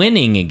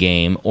winning a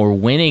game or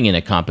winning in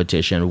a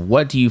competition,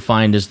 what do you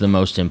find is the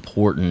most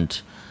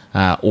important,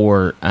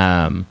 or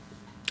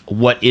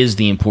what is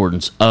the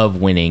importance of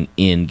winning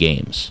in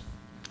games?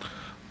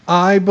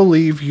 I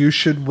believe you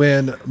should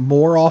win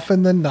more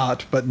often than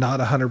not, but not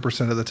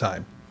 100% of the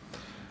time.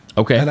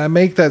 Okay. And I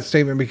make that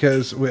statement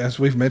because, as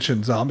we've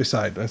mentioned,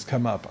 Zombicide has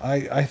come up.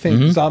 I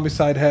think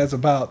Zombicide has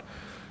about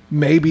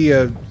maybe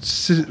a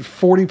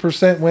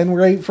 40% win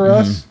rate for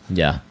us.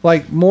 Yeah.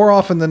 Like, more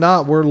often than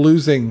not, we're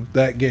losing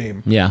that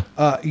game. Yeah.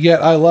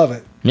 Yet I love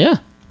it. Yeah.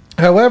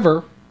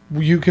 However,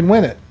 you can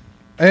win it.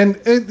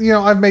 And,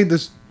 I've made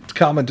this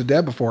comment to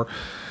Deb before.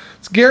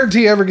 It's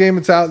guarantee every game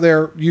that's out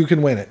there, you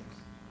can win it.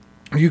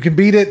 You can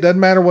beat it. Doesn't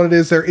matter what it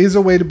is. There is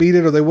a way to beat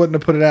it, or they wouldn't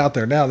have put it out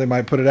there. Now, they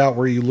might put it out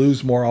where you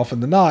lose more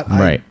often than not.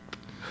 Right.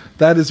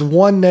 That is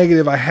one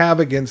negative I have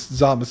against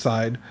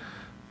Zombicide.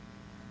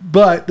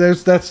 But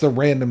that's the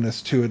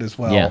randomness to it as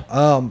well.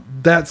 Yeah.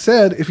 That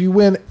said, if you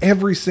win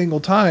every single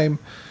time,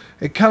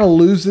 it kind of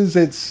loses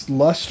its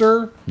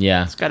luster.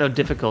 Yeah. It's got no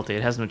difficulty.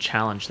 It has no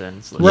challenge then.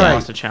 It's Right.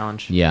 lost a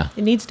challenge. Yeah.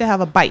 It needs to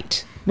have a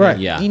bite. Right.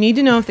 Yeah. You need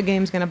to know if the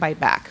game's going to bite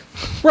back.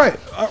 Right.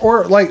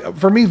 Or like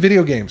for me,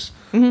 video games.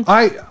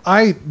 I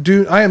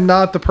am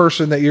not the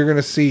person that you're going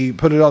to see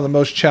put it on the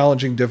most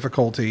challenging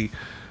difficulty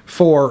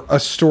for a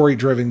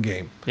story-driven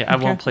game. Yeah, I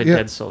won't play Yeah.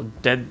 Dead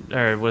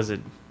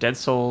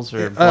Souls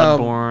or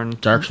Bloodborne?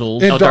 Dark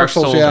Souls. In Dark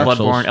Souls, yeah.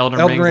 Bloodborne, Elden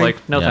Ring. Like,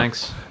 no Yeah.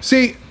 thanks.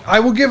 See, I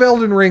will give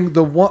Elden Ring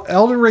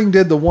Elden Ring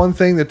did the one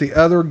thing that the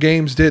other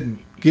games didn't.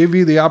 Give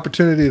you the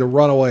opportunity to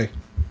run away.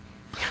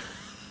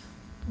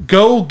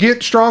 Go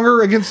get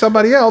stronger against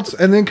somebody else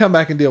and then come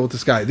back and deal with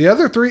this guy. The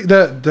other three,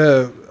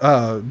 the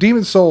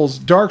Demon Souls,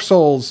 Dark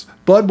Souls,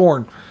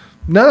 Bloodborne,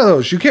 none of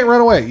those. You can't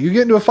run away. You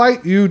get into a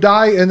fight, you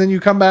die, and then you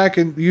come back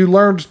and you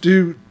learned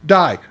to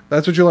die.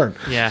 That's what you learned.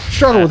 Yeah.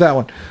 Struggle with that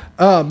one.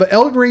 But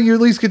Elden Ring, you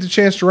at least get the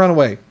chance to run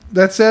away.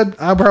 That said,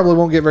 I probably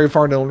won't get very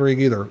far in Elden Ring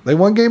either. They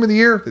won Game of the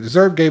Year. They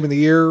deserved Game of the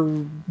Year.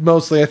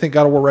 Mostly, I think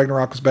God of War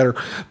Ragnarok was better.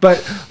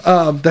 But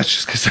that's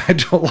just because I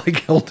don't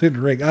like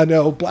Elden Ring. I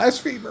know,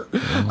 blasphemer.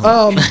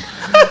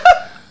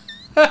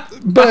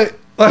 But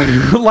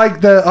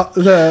like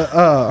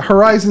the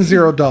Horizon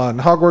Zero Dawn,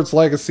 Hogwarts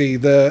Legacy,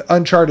 the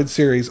Uncharted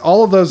series,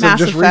 all of those are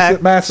just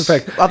recent Mass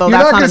Effect. Although You're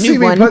that's not going not a to see new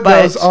me one, put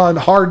but- those on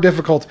hard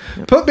difficulty.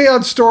 Put me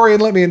on story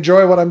and let me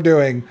enjoy what I'm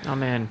doing. Oh,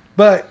 man.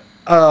 But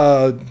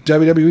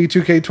WWE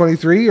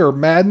 2K23 or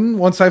Madden,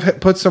 once I've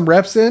put some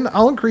reps in,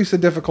 I'll increase the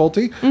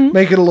difficulty,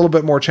 make it a little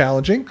bit more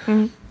challenging.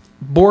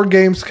 Board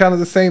games, kind of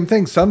the same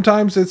thing.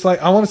 Sometimes it's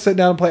like, I want to sit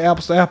down and play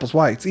apples to apples.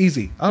 Why? It's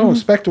easy. I don't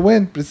expect to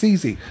win, but it's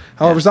easy.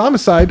 However,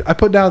 Zombicide, I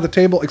put down at the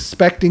table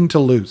expecting to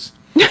lose.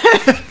 See,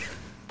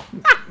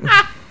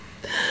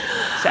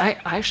 I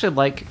actually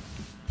like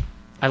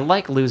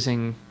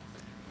losing.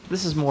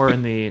 This is more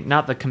in the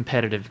not the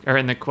competitive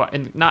or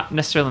not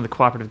necessarily in the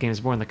cooperative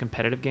games, more in the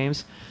competitive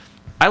games.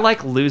 I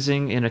like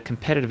losing in a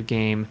competitive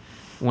game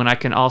when I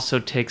can also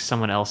take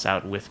someone else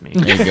out with me.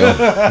 There you go.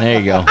 There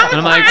you go. And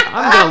I'm like,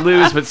 I'm gonna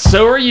lose, but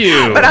so are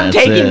you. But I'm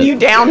That's taking it. you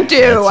down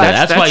too.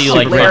 That's why you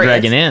like Red hilarious.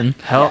 Dragon Inn.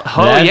 Oh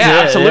That's yeah,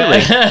 it.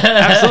 absolutely,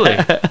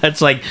 absolutely.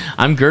 It's like,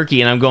 I'm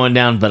Gurky and I'm going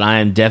down, but I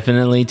am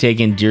definitely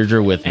taking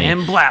Deirdre with me.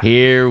 And Blap.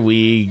 Here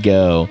we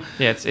go.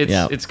 Yeah,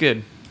 it's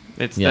good.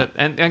 It's Yeah.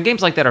 and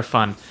games like that are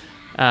fun.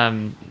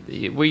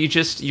 Where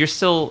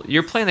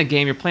you're playing the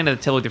game, you're playing at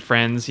the table with your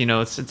friends. You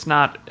know, it's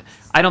not.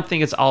 I don't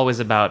think it's always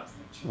about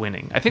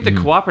winning. I think the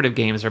cooperative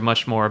games are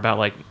much more about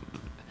like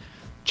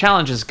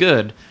challenge is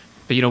good,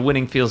 but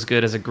winning feels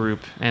good as a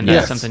group, and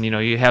that's something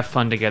you have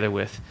fun together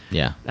with.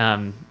 Yeah.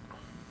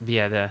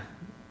 The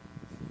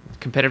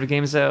competitive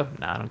games though,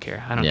 no, I don't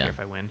care. I don't care if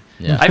I win.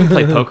 Yeah. I even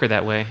play poker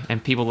that way,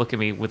 and people look at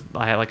me with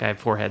I have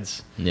 4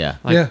 heads. Yeah.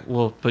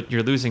 Well, but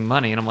you're losing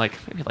money, and I'm like,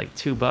 maybe like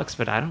 $2,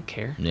 but I don't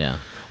care. Yeah.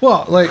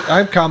 Well, like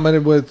I've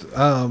commented with,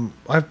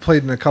 I've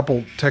played in a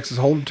couple Texas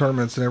Hold'em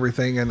tournaments and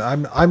everything, and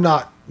I'm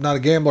not a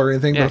gambler or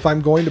anything, but if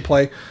I'm going to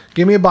play,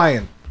 give me a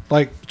buy-in,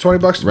 like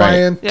 $20 to buy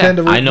in, 10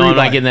 to I know I'm rebuy.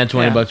 not getting that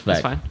 $20 That's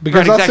back. fine.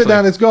 Because Right, I'll sit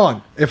down, it's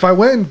gone. If I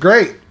win,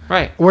 great.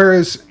 Right.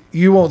 Whereas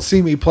you won't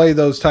see me play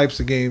those types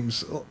of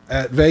games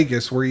at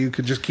Vegas where you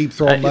could just keep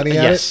throwing money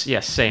at it.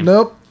 Yes, same.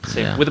 Nope.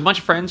 Same. Yeah. With a bunch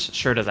of friends,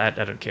 sure does. I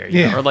don't care.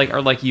 Yeah. Or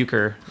like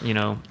euchre,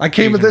 I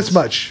came with this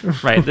much.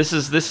 Right. This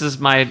is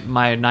my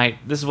night.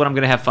 This is what I'm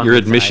gonna have fun Your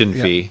with admission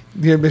tonight. fee.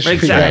 The admission fee.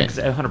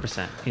 Exactly.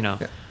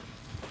 100%.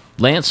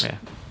 Lance? Yeah.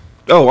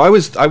 Oh, I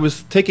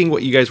was taking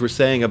what you guys were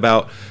saying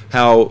about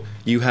how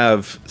you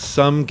have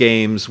some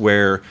games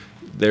where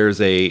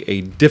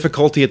a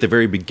difficulty at the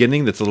very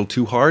beginning that's a little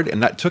too hard,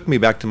 and that took me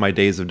back to my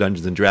days of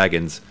Dungeons and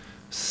Dragons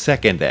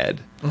second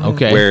ed.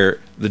 Okay. Where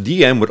the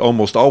DM would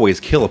almost always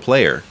kill a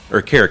player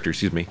or character,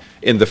 excuse me,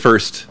 in the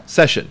first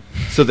session,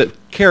 so that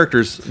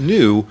characters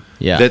knew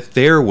that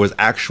there was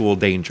actual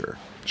danger.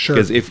 Sure.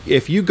 Because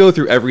if you go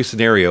through every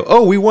scenario,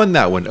 oh, we won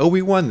that one, oh,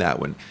 we won that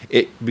one,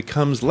 it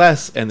becomes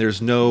less, and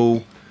there's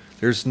no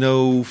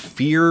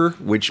fear,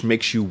 which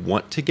makes you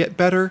want to get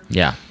better.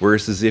 Yeah.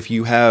 Whereas if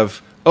you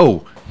have,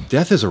 oh,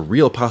 death is a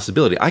real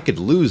possibility. I could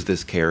lose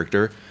this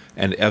character,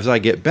 and as I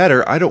get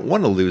better, I don't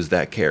want to lose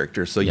that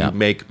character. So you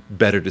make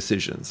better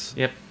decisions.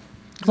 Yep.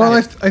 Well,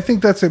 I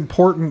think that's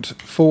important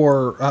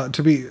for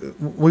to be.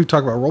 We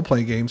talk about role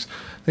playing games.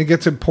 I think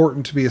it's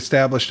important to be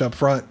established up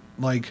front.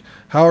 Like,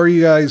 how are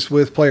you guys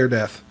with player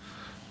death?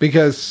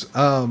 Because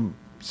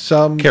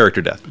some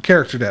Character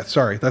death.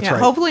 Sorry, that's right.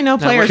 Hopefully, no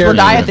players Character will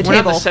die at the We're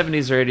not table. the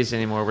 70s or 80s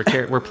anymore,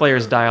 where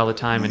players die all the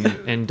time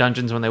in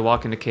dungeons when they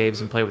walk into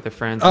caves and play with their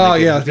friends. Oh,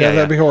 and yeah,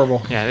 that'd be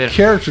horrible. Yeah,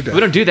 Character death. We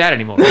don't do that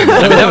anymore.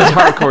 That was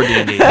hardcore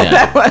D&D.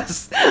 That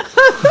was.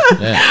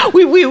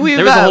 We've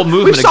There was a whole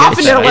movement we've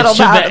softened it a against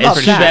little that. bit. It's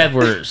too bad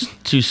we're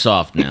too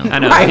soft now. I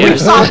know. Right, Yeah. we've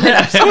softened it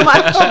up so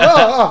much.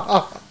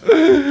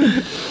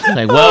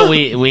 Like, well,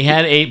 we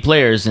had 8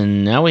 players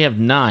and now we have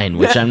 9,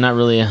 which I'm not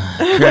really.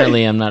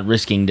 Apparently, I'm not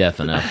risking death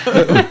enough.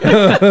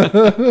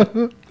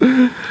 Well,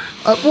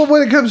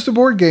 when it comes to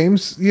board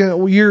games, you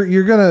know,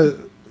 you're gonna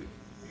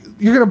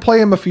play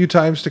them a few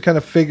times to kind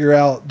of figure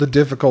out the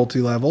difficulty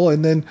level,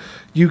 and then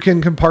you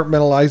can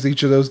compartmentalize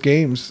each of those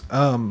games.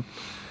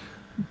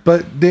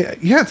 But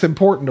it's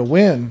important to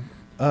win.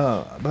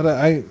 But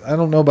I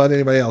don't know about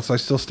anybody else. I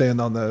still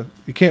stand on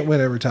you can't win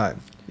every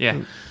time.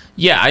 Yeah.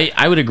 Yeah,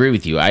 I would agree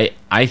with you.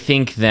 I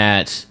think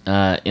that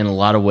in a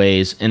lot of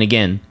ways, and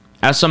again,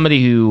 as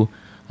somebody who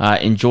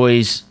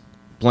enjoys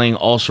playing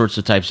all sorts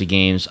of types of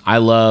games, I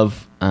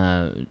love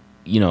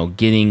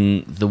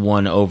getting the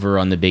one over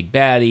on the big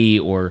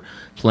baddie, or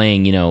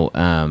playing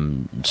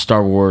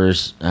Star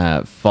Wars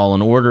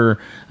Fallen Order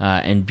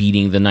and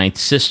beating the Ninth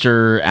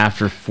Sister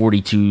after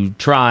 42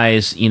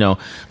 tries.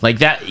 Like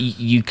that,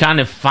 you kind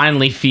of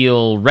finally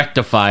feel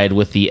rectified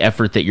with the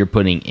effort that you're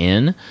putting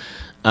in.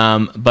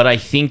 But I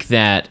think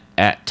that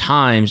at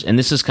times, and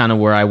this is kind of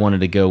where I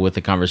wanted to go with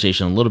the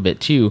conversation a little bit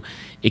too,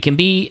 it can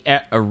be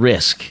at a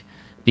risk,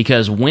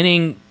 because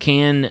winning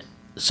can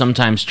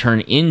sometimes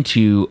turn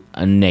into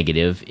a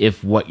negative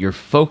if what your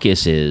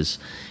focus is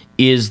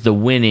the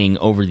winning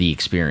over the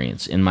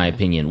experience, in my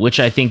opinion, which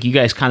I think you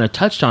guys kind of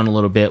touched on a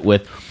little bit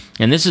with.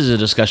 And this is a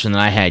discussion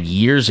that I had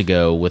years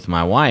ago with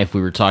my wife. We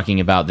were talking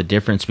about the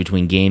difference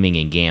between gaming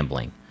and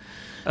gambling.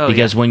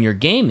 Because when you're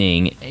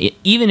gaming,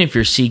 even if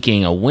you're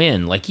seeking a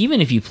win, like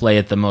even if you play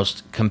at the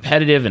most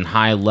competitive and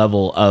high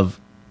level of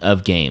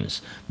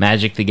games,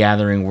 Magic the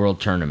Gathering World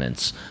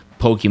Tournaments,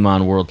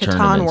 Pokemon World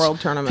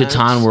Tournaments,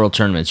 Catan World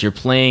Tournaments, you're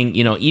playing,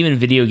 even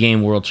video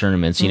game World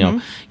Tournaments,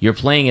 you're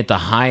playing at the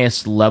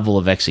highest level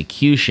of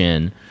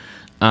execution,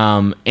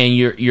 and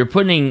you're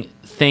putting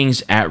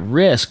things at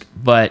risk,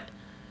 but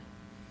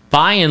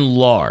by and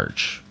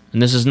large,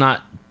 and this is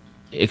not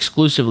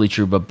exclusively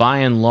true, but by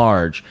and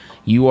large,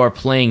 you are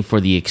playing for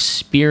the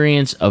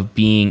experience of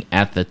being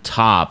at the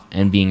top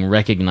and being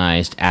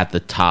recognized at the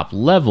top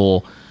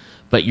level,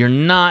 but you're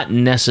not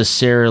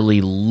necessarily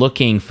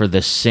looking for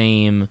the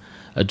same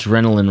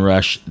adrenaline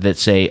rush that,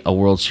 say, a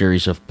World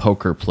Series of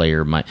Poker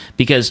player might.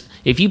 Because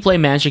if you play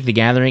Magic the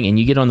Gathering and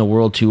you get on the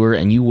World Tour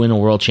and you win a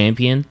world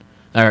champion,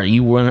 or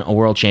you win a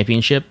world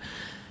championship,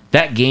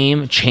 that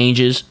game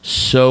changes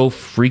so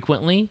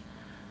frequently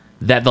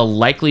that the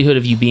likelihood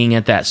of you being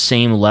at that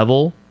same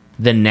level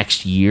the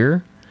next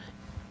year,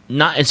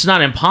 it's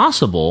not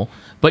impossible,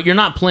 but you're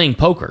not playing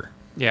poker.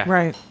 Yeah.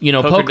 Right.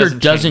 Poker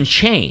doesn't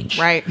change.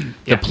 Right.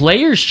 The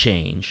players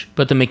change,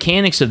 but the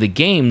mechanics of the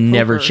game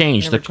never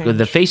change.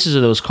 The faces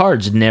of those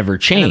cards never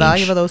change. And the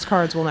value of those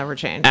cards will never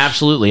change.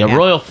 Absolutely. A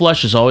royal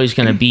flush is always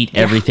going to beat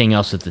everything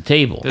else at the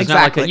table. There's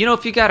Exactly. not like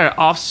if you got an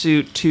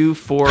offsuit 2,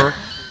 4,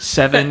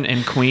 7,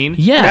 and queen,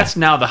 that's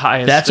now the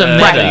highest. That's a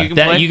meta. You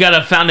can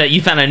play.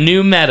 You found a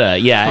new meta.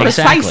 Yeah,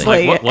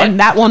 Precisely. exactly. What? And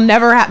that will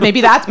never happen.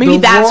 Maybe that's The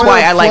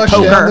why I like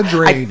royal flush down poker. the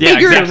drain. I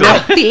figured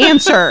out the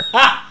answer.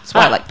 That's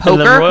why I like poker.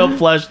 The royal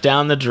flush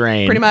down the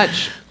drain. Pretty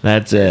much.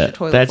 That's it.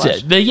 toilet That's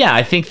flush. it. But yeah,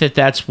 I think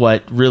that's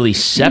what really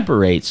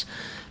separates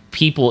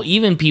people,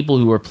 even people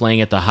who are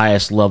playing at the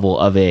highest level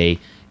of a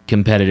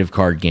competitive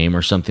card game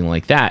or something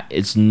like that.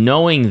 It's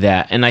knowing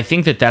that, and I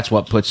think that's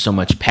what puts so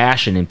much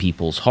passion in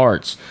people's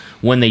hearts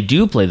when they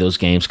do play those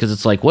games, because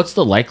it's like, what's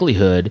the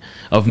likelihood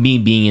of me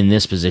being in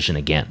this position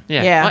again?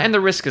 Yeah. Well, and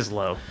the risk is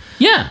low.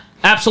 Yeah,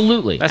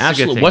 absolutely. That's a good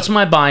Absolutely. thing. What's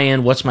my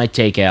buy-in? What's my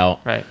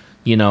takeout? Right.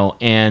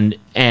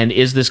 And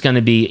is this going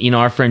to be,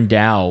 our friend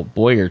Dow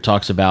Boyer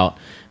talks about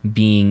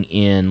being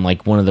in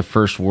like one of the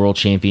first world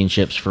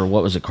championships for,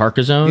 what was it,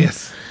 Carcassonne?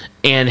 Yes.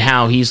 and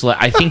how he's like,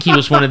 I think he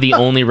was one of the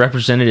only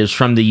representatives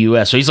from the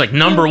U.S. So he's like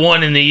number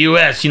one in the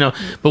U.S.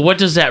 But what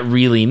does that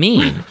really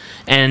mean?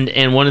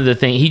 And one of the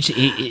things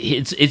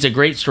it's a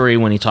great story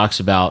when he talks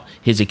about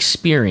his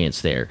experience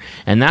there,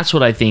 and that's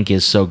what I think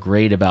is so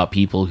great about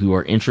people who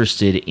are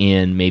interested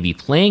in maybe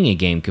playing a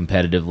game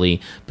competitively,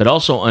 but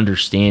also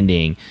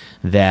understanding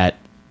that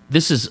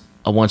this is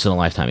a once in a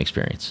lifetime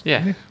experience.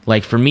 Yeah.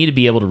 Like for me to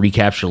be able to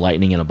recapture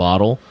lightning in a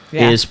bottle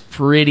is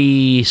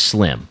pretty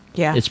slim.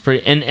 Yeah. It's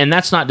pretty, and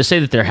that's not to say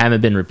that there haven't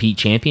been repeat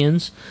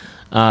champions,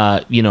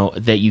 that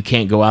you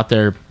can't go out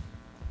there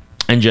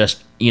and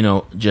just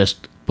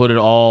put it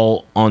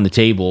all on the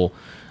table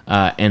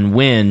and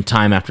win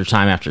time after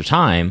time after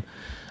time.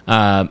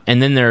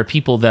 And then there are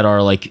people that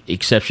are like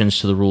exceptions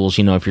to the rules.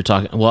 If you're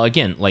talking, well,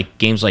 again, like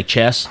games like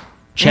chess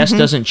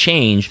doesn't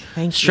change.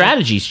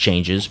 Strategies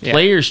changes,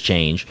 players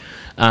change,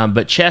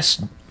 but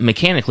chess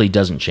mechanically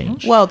doesn't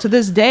change. Well, to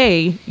this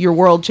day, your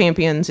world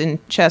champions in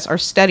chess are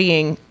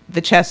studying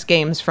the chess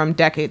games from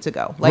decades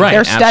ago. Like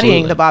they're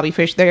studying the Bobby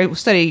Fischer, they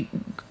study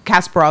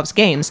Kasparov's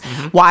games.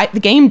 Why? The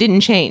game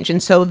didn't change.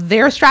 And so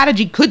their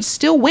strategy could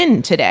still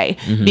win today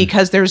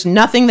because there's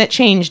nothing that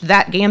changed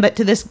that gambit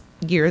to this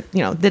year,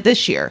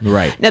 this year.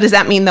 Right. Now, does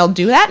that mean they'll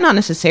do that? Not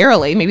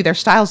necessarily. Maybe their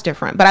style's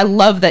different. But I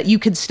love that you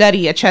could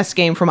study a chess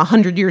game from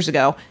 100 years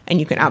ago and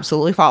you can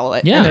absolutely follow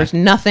it. Yeah. And there's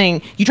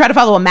nothing. You try to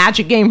follow a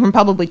Magic game from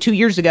probably 2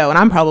 years ago and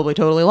I'm probably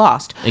totally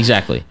lost.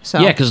 Exactly. So,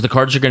 yeah, because the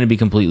cards are going to be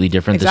completely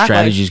different. The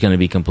strategy is going to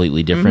be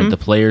completely different. The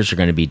players are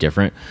going to be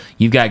different.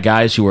 You've got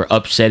guys who are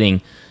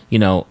upsetting,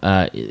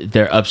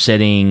 they're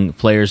upsetting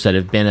players that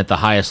have been at the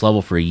highest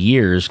level for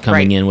years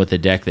coming in with a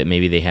deck that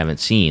maybe they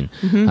haven't seen.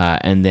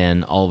 And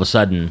then all of a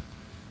sudden,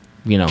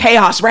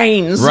 chaos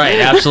reigns. Right,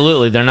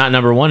 absolutely. They're not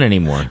number one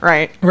anymore.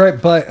 Right.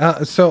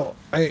 But so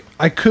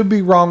I could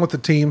be wrong with the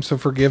team, so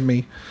forgive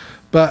me.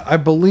 But I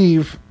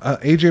believe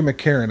AJ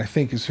McCarron, I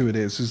think is who it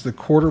is the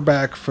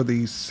quarterback for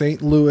the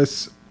St.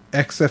 Louis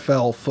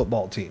XFL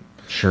football team.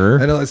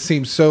 Sure. I know it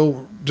seems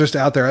so just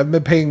out there. I haven't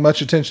been paying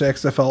much attention to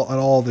XFL at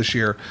all this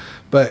year,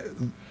 but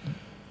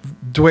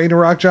Dwayne "The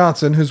Rock"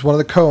 Johnson, who's one of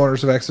the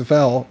co-owners of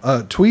XFL,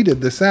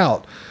 tweeted this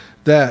out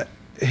that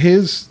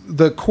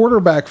the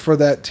quarterback for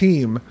that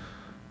team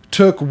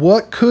took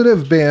what could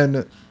have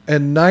been a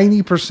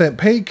 90%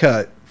 pay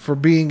cut for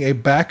being a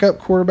backup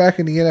quarterback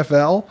in the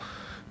NFL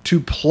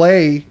to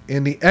play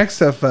in the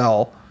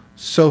XFL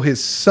so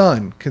his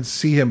son can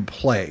see him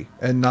play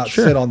and not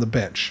sit on the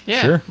bench.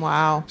 Yeah. Sure.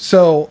 Wow.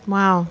 So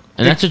Wow.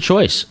 And that's a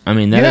choice. I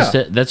mean,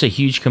 that's a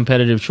huge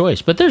competitive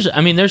choice. But is it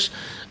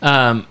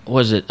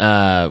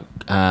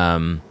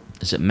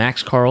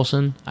Max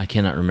Carlson? I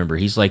cannot remember.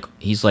 He's like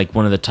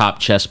one of the top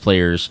chess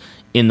players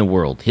in the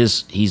world.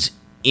 He's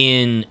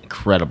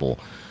incredible.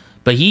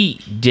 But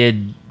he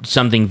did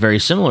something very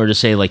similar to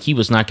say like he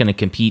was not going to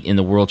compete in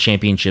the World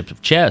Championship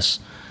of Chess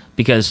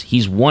because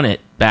he's won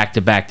it back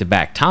to back to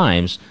back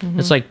times.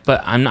 It's like,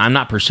 but I'm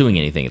not pursuing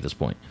anything at this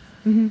point.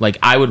 Like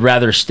I would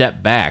rather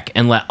step back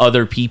and let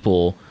other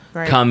people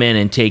come in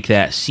and take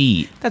that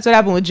seat. That's what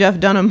happened with Jeff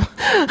Dunham.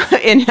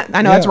 I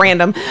know that's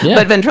random,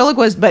 but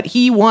ventriloquist. But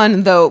he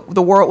won the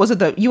world. Was it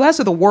the U.S.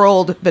 or the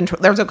world?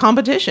 There was a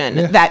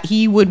competition that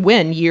he would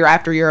win year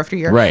after year after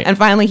year. Right. And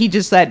finally, he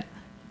just said,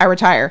 "I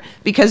retire,"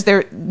 because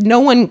no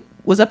one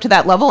was up to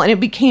that level, and it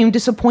became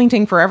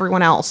disappointing for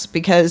everyone else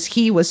because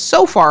he was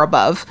so far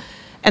above.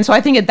 And so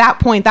I think at that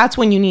point, that's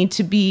when you need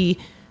to be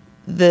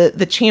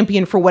the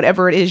champion for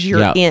whatever it is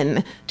you're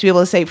in, to be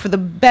able to say, for the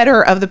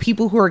better of the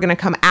people who are going to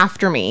come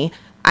after me,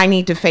 I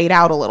need to fade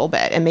out a little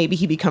bit. And maybe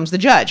he becomes the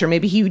judge, or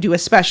maybe he would do a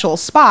special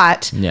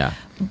spot. Yeah.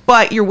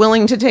 But you're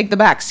willing to take the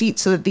back seat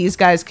so that these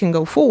guys can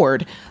go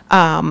forward.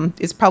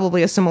 Is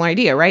probably a similar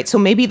idea, right? So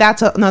maybe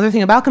that's another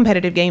thing about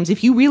competitive games.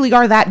 If you really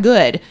are that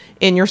good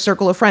in your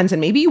circle of friends, and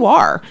maybe you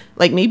are,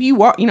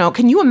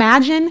 can you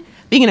imagine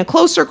being in a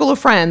close circle of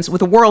friends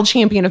with a world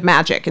champion of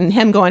Magic and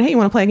him going, "Hey, you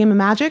want to play a game of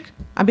Magic?"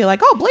 I'd be like,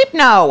 "Oh, bleep,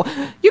 no.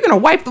 You're going to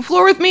wipe the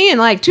floor with me in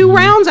like 2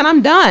 rounds and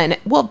I'm done."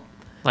 Well,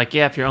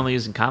 if you're only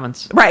using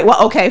commons. Right.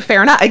 Well, okay,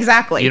 fair enough.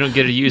 Exactly. You don't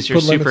get to use your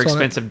super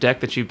expensive deck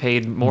that you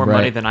paid more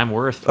money than I'm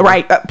worth.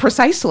 Right.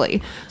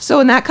 Precisely.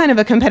 So in that kind of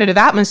a competitive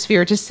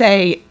atmosphere, to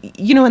say,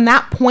 in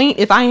that point,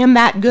 if I am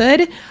that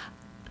good,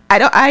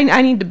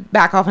 I need to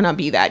back off and not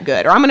be that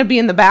good, or I'm going to be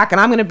in the back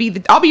and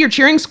I'll be your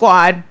cheering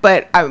squad,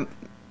 but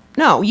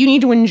no, you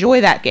need to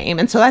enjoy that game.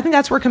 And so I think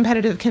that's where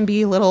competitive can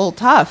be a little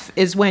tough,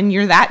 is when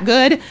you're that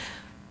good.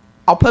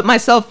 I'll put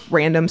myself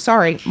Mario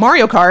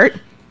Kart.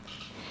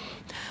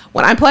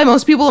 When I play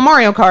most people in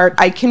Mario Kart,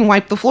 I can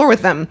wipe the floor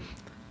with them.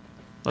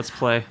 Let's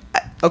play.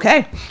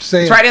 Okay. It's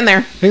right in there.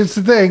 Here's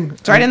the thing.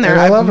 It's right in there.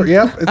 I love it.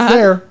 Yep, it's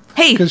there.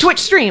 Hey, Twitch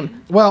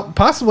stream. Well,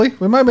 possibly.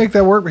 We might make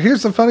that work. But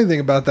here's the funny thing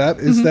about that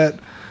is that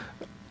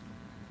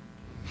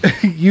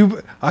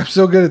I'm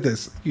so good at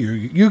this.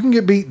 You can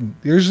get beaten.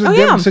 There's a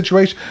different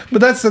situation. But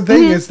that's the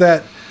thing is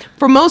that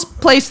for most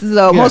places,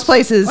 though,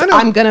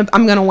 I'm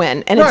gonna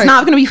win, and it's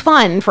not gonna be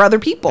fun for other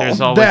people. There's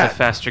always a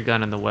faster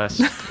gun in the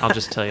West. I'll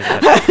just tell you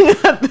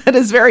that. That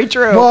is very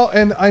true. Well,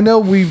 and I know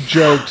we've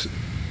joked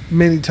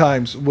many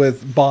times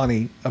with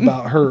Bonnie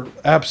about her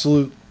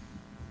absolute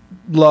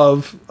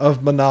love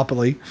of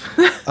Monopoly.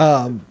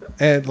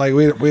 And like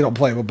we don't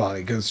play with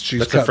Bonnie because she's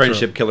That's a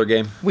friendship killer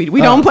game. We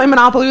don't play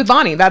Monopoly with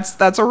Bonnie.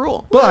 That's a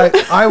rule. But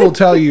I will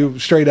tell you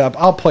straight up,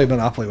 I'll play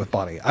Monopoly with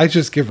Bonnie. I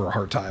just give her a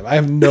hard time. I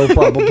have no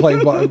problem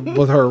playing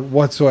with her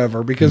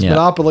whatsoever because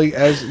Monopoly,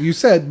 as you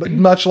said, but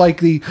much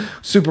like the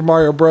Super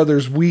Mario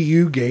Brothers Wii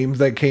U game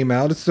that came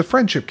out, it's the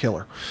friendship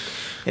killer.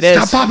 It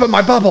is. Stop popping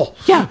my bubble.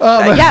 Yeah.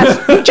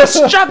 Yes. You just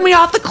struck me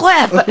off the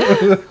cliff.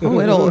 Oh,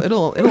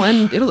 it'll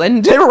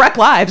end. It'll wreck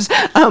lives.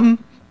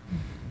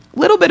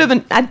 Little bit of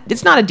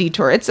it's not a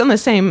detour. It's in the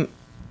same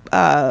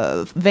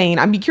vein.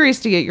 I'd be curious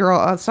to get your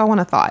I want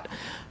a thought.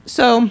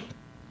 So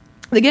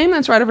the game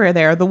that's right over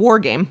there, the war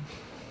game,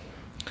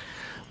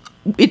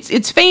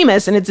 it's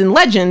famous and it's in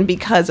legend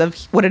because of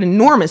what an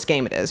enormous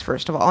game it is,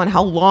 first of all, and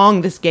how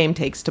long this game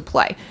takes to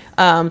play.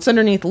 It's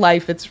underneath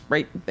life. It's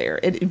right there.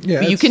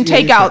 You can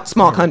take out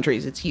small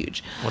countries. It's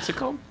huge. What's it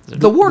called?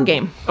 The war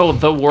game. Oh,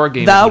 the war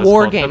game. The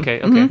war game.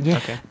 Okay.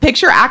 Okay.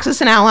 Picture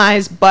Axis and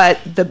Allies, but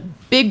the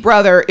big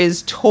brother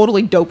is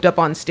totally doped up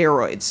on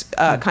steroids,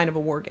 kind of a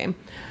war game.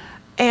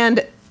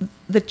 And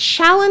the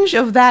challenge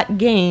of that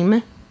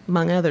game,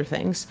 among other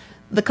things,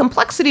 the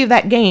complexity of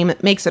that game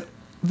makes it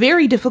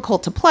very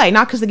difficult to play.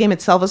 Not because the game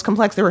itself is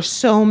complex. There are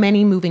so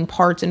many moving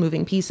parts and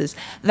moving pieces.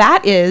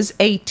 That is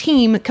a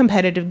team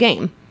competitive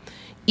game.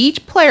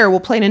 Each player will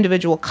play an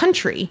individual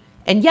country,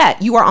 and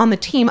yet you are on the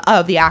team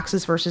of the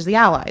Axis versus the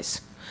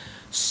Allies.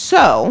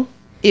 So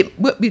it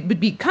would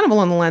be kind of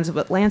along the lines of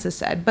what Lance has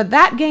said. But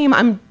that game,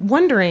 I'm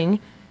wondering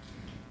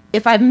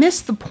if I've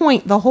missed the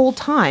point the whole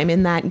time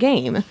in that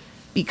game.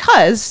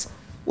 Because,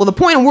 well, the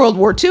point in World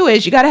War II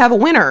is you got to have a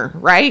winner,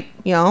 right?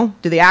 You know,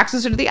 do the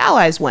Axis or do the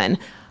Allies win?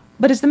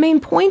 But it's the main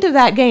point of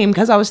that game,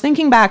 because I was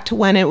thinking back to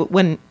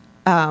when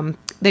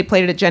they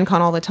played it at Gen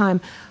Con all the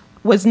time,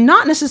 was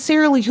not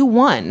necessarily who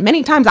won.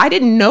 Many times I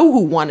didn't know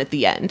who won at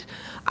the end.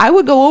 I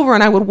would go over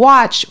and I would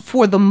watch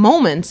for the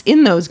moments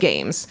in those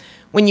games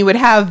when you would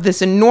have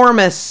this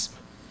enormous,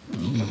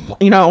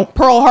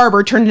 Pearl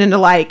Harbor turned into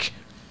like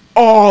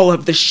all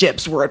of the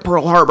ships were at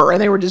Pearl Harbor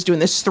and they were just doing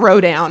this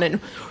throwdown and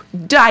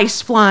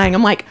dice flying.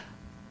 I'm like,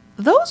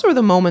 those were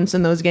the moments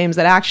in those games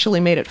that actually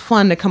made it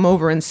fun to come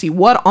over and see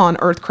what on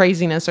earth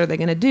craziness are they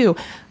going to do.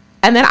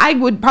 And then I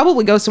would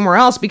probably go somewhere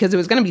else because it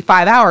was going to be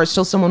 5 hours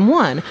till someone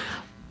won.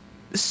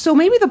 So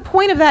maybe the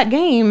point of that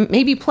game,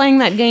 maybe playing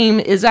that game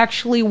is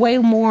actually way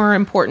more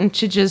important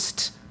to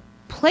just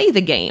play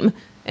the game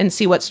and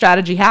see what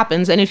strategy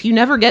happens. And if you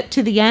never get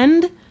to the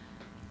end,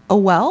 oh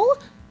well.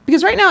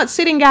 Because right now it's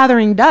sitting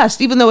gathering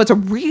dust, even though it's a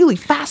really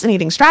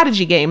fascinating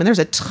strategy game and there's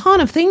a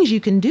ton of things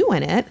you can do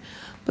in it.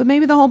 But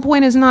maybe the whole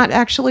point is not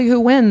actually who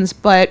wins,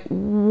 but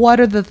what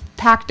are the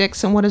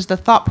tactics and what is the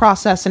thought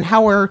process and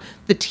how are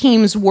the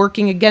teams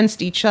working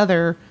against each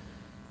other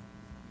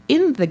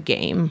in the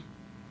game.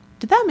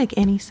 Did that make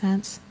any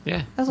sense?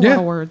 Yeah. That was a lot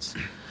of words.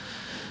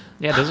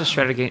 Yeah, those are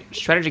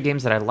strategy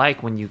games that I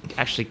like when you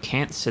actually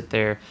can't sit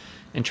there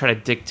and try to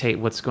dictate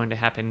what's going to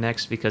happen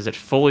next because it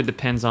fully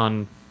depends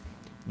on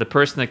the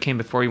person that came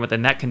before you,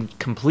 and that can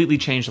completely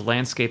change the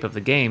landscape of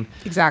the game.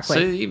 Exactly.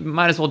 So you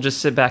might as well just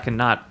sit back and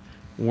not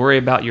worry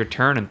about your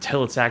turn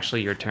until it's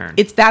actually your turn.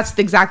 That's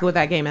exactly what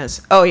that game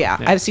is. Oh yeah.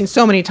 I've seen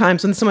so many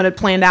times when someone had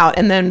planned out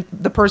and then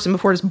the person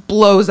before just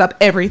blows up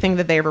everything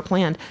that they ever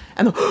planned.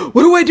 And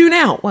what do I do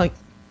now? Well,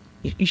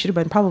 you should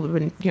have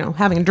probably been,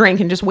 having a drink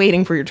and just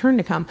waiting for your turn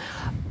to come.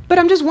 But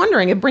I'm just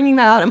wondering if bringing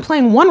that out and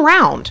playing one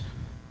round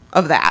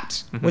of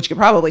that, which could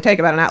probably take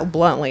about an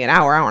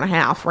hour and a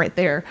half right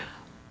there,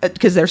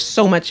 because there's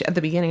so much at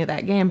the beginning of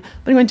that game.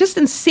 But anyway, just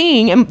in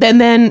seeing and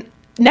then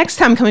next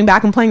time coming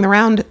back and playing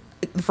the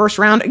first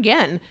round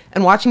again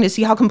and watching to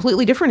see how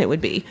completely different it would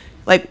be.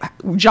 Like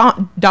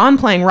Don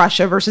playing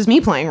Russia versus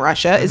me playing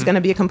Russia is going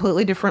to be a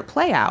completely different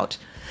play out.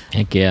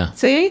 Heck yeah.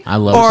 See? I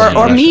love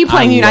Or me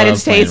playing the United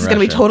States is going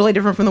to be Russia. totally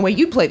different from the way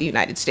you play the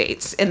United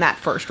States in that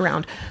first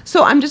round.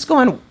 So I'm just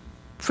going,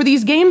 for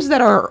these games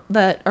that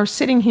are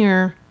sitting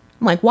here,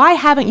 I'm like, why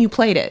haven't you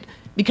played it?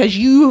 Because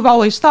you've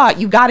always thought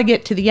you've got to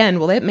get to the end.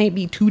 Well, it may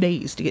be 2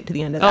 days to get to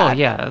the end of that. Oh,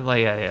 yeah.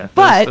 Yeah.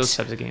 But those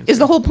types of games. is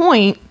the whole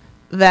point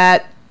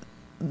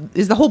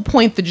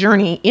the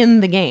journey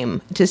in the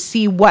game to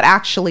see what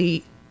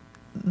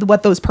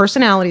those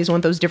personalities,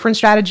 what those different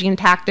strategy and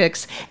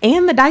tactics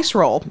and the dice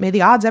roll, may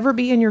the odds ever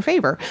be in your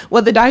favor,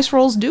 what the dice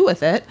rolls do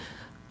with it.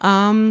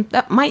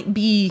 That might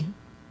be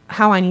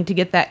how I need to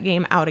get that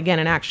game out again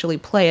and actually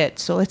play it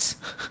so it's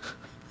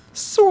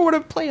sort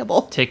of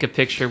playable. Take a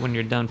picture when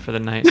you're done for the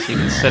night so you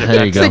can set it There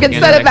back you up. go. So you can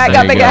again set it next back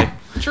time. up again.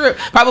 True.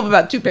 Probably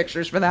about 2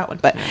 pictures for that one.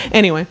 But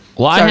anyway.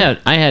 Well, Sorry.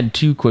 I had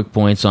 2 quick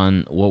points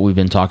on what we've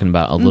been talking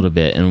about a little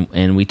bit,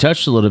 and we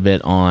touched a little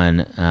bit on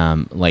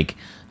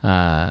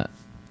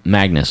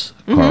Magnus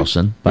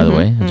Carlsen. By the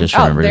way, I just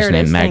remembered his there it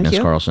name, is. Thank Magnus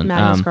you. Carlsen.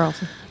 Magnus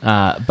Carlsen.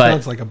 But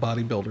Sounds like a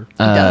bodybuilder.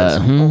 does.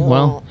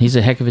 well, he's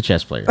a heck of a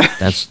chess player.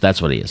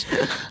 That's what he is.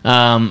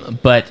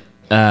 But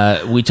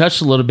we touched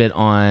a little bit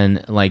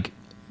on like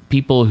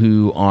people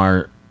who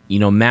are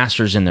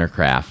masters in their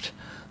craft,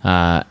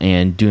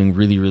 and doing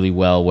really, really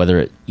well. Whether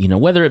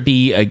it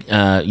be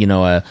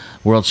a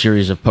World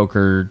Series of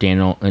Poker,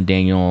 Daniel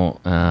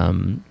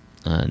Nagano.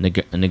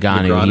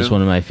 He's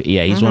one of my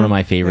one of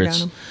my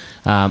favorites.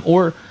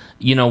 Or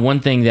one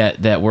thing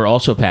that we're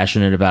also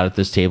passionate about at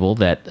this table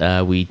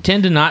that we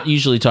tend to not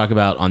usually talk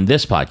about on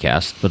this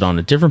podcast, but on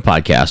a different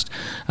podcast,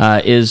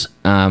 is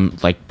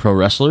like pro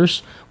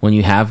wrestlers. When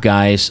you have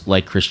guys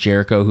like Chris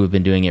Jericho who have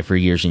been doing it for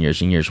years and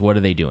years and years, what are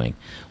they doing?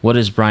 What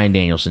is Bryan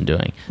Danielson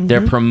doing?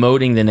 They're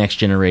promoting the next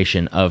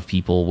generation of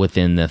people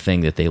within the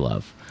thing that they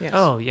love. Yes.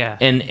 Oh yeah.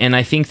 And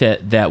I think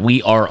that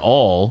we are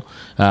all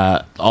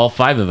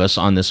five of us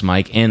on this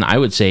mic, and I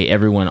would say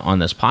everyone on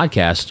this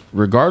podcast,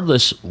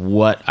 regardless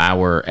what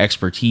our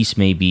expertise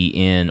may be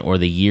in or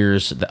the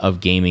years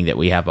of gaming that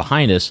we have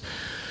behind us,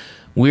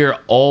 we're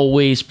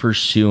always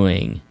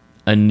pursuing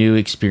a new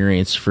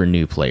experience for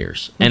new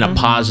players, and a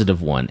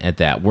positive one at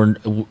that.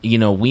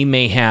 We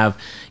may have,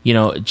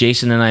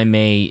 Jason and I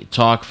may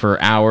talk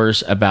for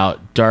hours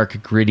about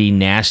dark, gritty,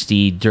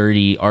 nasty,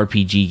 dirty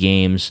RPG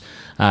games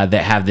that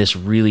have this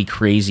really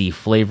crazy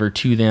flavor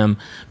to them,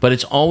 but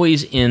it's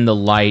always in the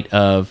light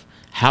of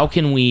how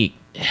can we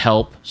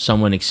help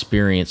someone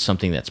experience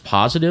something that's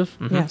positive,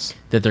 Yes.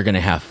 that they're going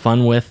to have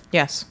fun with,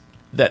 Yes.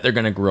 that they're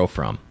going to grow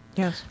from.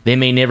 Yes. They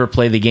may never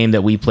play the game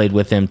that we played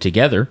with them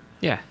together,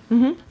 Yeah.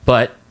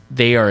 but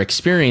they are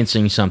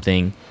experiencing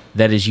something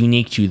that is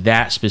unique to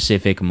that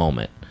specific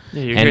moment.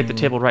 Yeah, you're here at the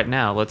table right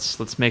now.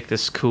 Let's make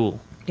this cool.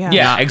 Yeah.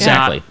 Yeah,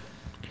 exactly.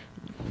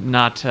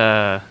 Not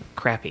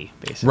crappy,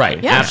 basically.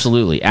 Right. Yeah.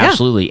 Absolutely.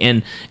 Absolutely.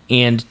 And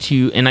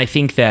I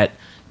think that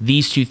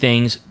these two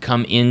things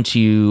come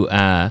into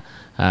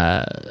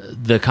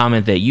the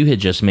comment that you had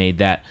just made,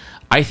 that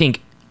I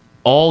think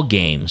all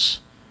games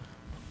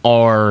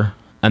are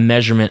a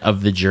measurement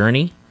of the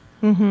journey.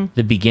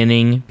 The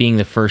beginning being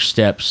the first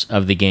steps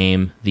of the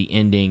game, the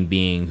ending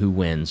being who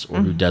wins or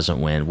who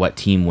doesn't win, what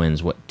team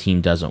wins, what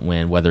team doesn't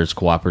win, whether it's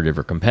cooperative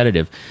or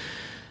competitive.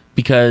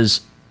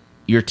 Because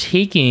you're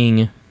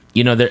taking,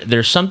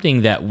 there's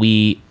something that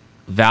we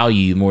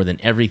value more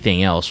than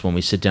everything else when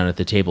we sit down at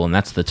the table, and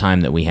that's the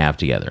time that we have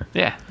together.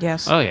 Yeah.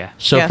 Yes. Oh yeah.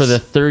 So Yes. for the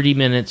 30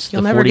 minutes,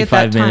 You'll the never get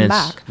 45 that time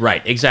minutes, back.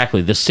 right,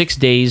 exactly, the 6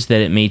 days that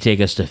it may take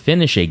us to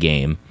finish a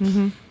game,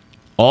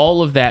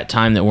 all of that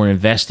time that we're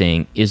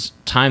investing is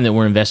time that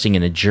we're investing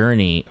in a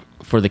journey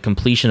for the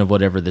completion of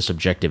whatever this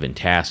objective and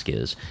task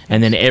is.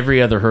 And then every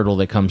other hurdle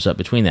that comes up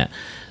between that.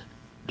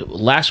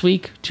 Last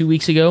week, 2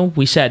 weeks ago,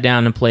 we sat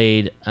down and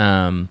played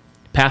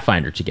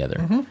Pathfinder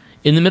together.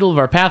 In the middle of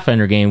our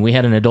Pathfinder game, we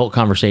had an adult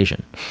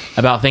conversation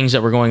about things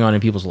that were going on in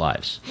people's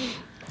lives.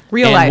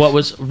 Real And life. what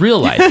was real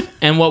life.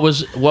 And what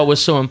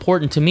was so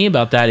important to me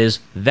about that is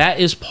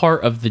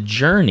part of the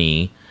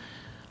journey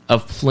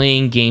of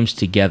playing games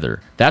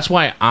together. That's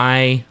why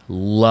I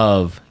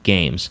love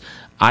games.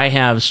 I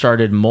have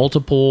started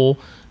multiple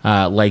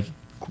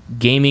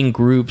gaming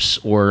groups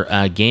or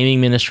gaming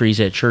ministries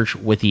at church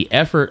with the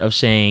effort of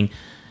saying,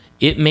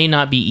 it may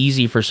not be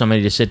easy for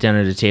somebody to sit down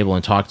at a table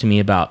and talk to me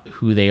about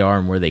who they are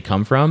and where they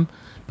come from,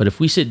 but if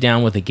we sit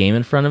down with a game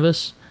in front of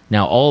us,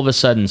 now all of a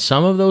sudden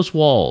some of those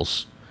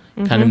walls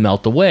kind of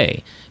melt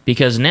away,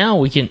 because now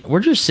we're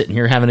just sitting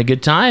here having a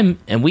good time,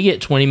 and we get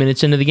 20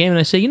 minutes into the game and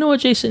I say, you know what,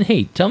 Jason,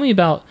 hey, tell me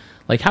about,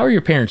 how are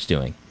your parents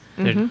doing?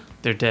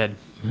 They're dead.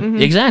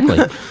 Exactly.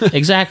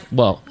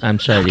 Well, I'm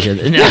sorry to hear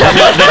that.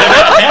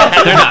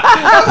 They're not.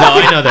 No,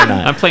 I know they're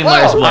not. I'm playing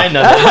Liar's Bluff. I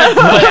know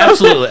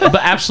that.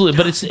 But absolutely.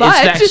 But it's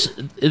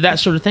that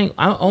sort of thing.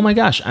 Oh my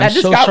gosh, I'm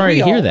so sorry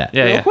to hear that.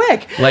 Yeah, real yeah.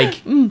 quick.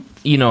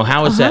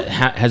 How is that?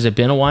 Has it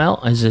been a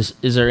while? Is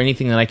there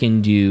anything that I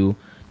can do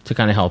to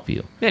kind of help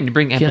you? Yeah, and you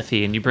bring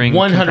empathy, and you bring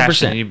 100%.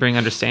 compassion, and you bring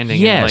understanding,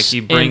 Yes, and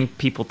you bring and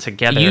people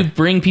together. You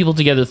bring people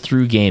together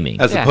through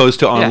gaming. As opposed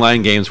to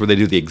online games where they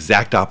do the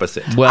exact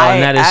opposite. Well,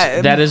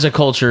 and that is a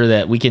culture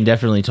that we can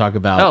definitely talk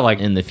about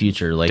in the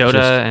future, like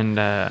Dota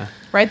and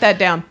Write that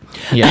down.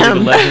 yeah.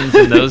 Legends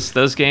and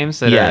those games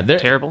that are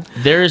terrible.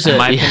 There's in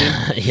my opinion.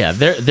 Yeah,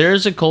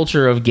 there's a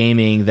culture of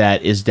gaming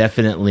that is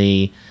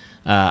definitely,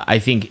 I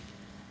think,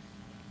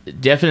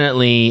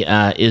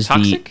 is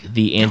Toxic?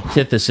 the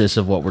antithesis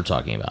of what we're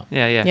talking about.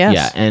 Yeah. Yes.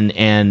 Yeah,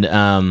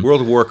 and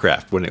World of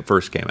Warcraft when it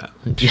first came out.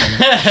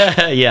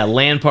 yeah,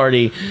 LAN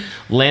party,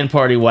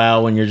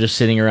 WoW, when you're just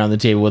sitting around the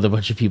table with a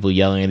bunch of people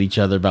yelling at each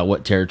other about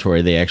what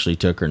territory they actually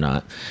took or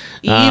not.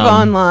 EVE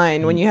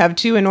Online, when you have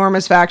two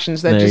enormous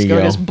factions that There just you go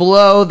go. just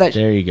blow that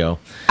There you go.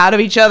 out of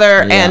each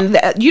other, Yeah.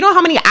 and you know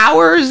how many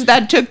hours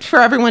that took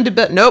for everyone to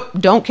build? Nope,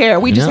 don't care.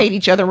 We just No, hate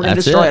each other. We're going to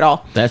that's destroy it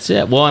all. That's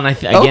it. Well, and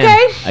Okay.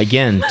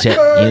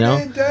 you know,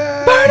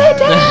 Burn it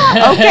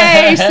down.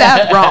 Okay,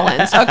 Seth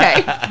Rollins.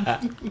 Okay.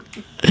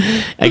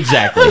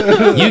 exactly.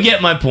 You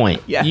get my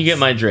point. Yes. You get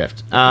my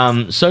drift.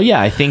 So yeah,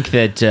 I think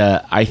that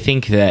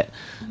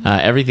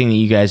everything that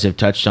you guys have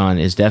touched on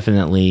is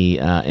definitely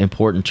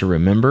important to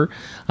remember.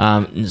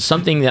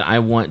 Something that I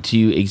want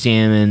to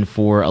examine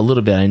for a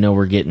little bit. I know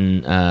we're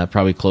getting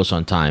probably close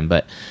on time,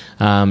 but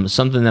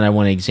something that I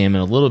want to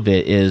examine a little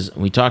bit is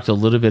we talked a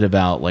little bit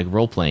about like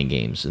role playing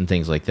games and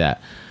things like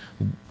that.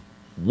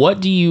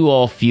 what do you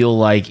all feel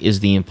like is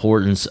the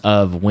importance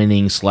of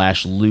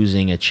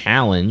winning/losing a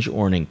challenge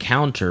or an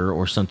encounter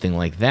or something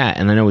like that?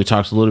 And I know we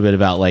talked a little bit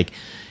about like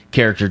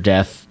character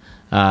death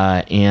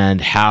and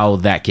how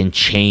that can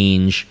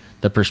change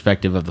the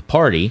perspective of the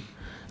party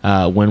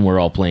when we're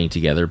all playing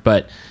together.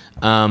 But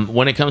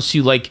when it comes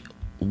to like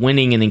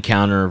winning an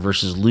encounter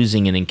versus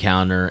losing an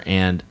encounter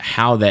and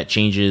how that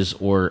changes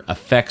or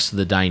affects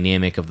the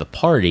dynamic of the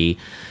party,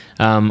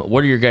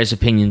 what are your guys'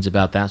 opinions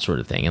about that sort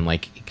of thing? And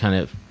like kind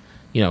of,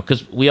 you know,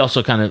 because we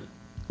also kind of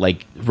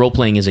like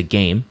role-playing is a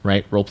game,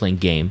 right? Role-playing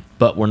game,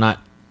 but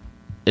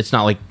it's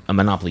not like a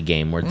Monopoly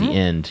game where at the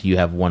end you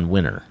have one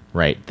winner,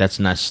 right? That's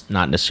not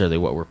necessarily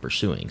what we're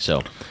pursuing.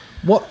 So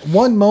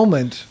one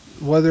moment,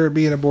 whether it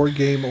be in a board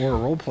game or a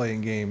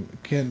role-playing game,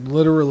 can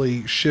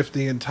literally shift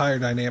the entire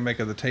dynamic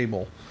of the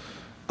table.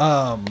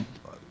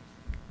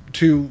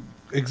 Two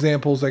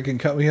examples that can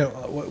come, you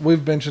know,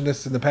 we've mentioned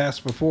this in the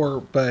past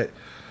before, but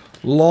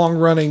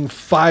long-running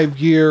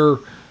 5-year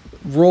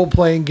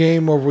role-playing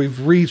game where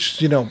we've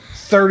reached, you know,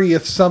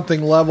 30th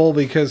something level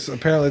because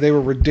apparently they were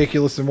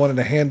ridiculous and wanted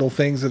to handle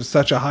things at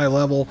such a high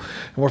level,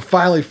 and we're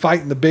finally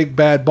fighting the big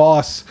bad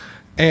boss,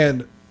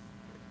 and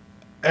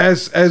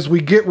as we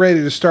get ready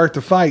to start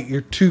the fight,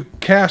 your two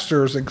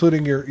casters,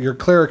 including your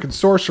cleric and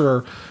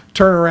sorcerer,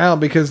 turn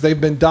around because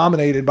they've been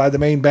dominated by the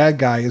main bad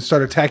guy and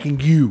start attacking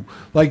you.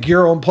 Like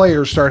your own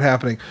players start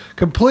happening.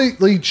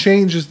 Completely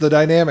changes the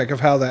dynamic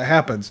of how that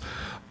happens.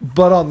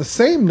 But on the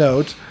same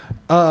note,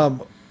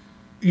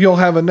 you'll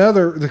have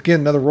another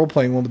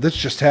role-playing one, but this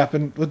just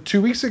happened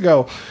 2 weeks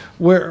ago,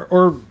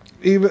 or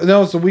even, no,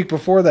 it was the week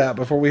before that,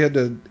 before we had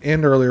to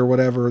end early or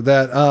whatever,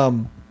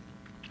 that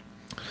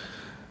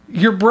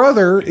your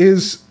brother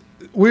is,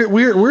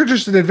 we're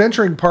just an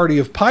adventuring party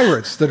of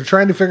pirates that are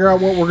trying to figure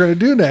out what we're going to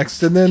do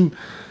next, and then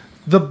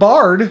the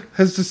bard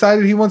has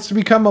decided he wants to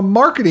become a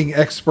marketing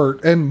expert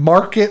and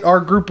market our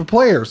group of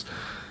players.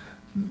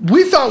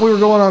 We thought we were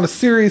going on a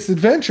serious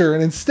adventure,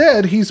 and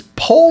instead he's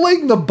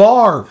polling the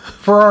bar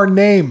for our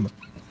name.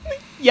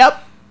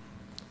 Yep.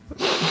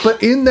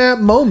 But in that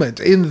moment,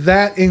 in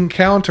that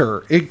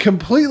encounter, it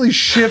completely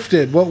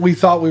shifted what we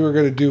thought we were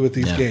going to do with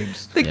these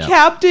games. The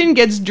captain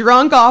gets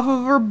drunk off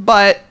of her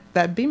butt.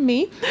 That'd be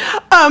me.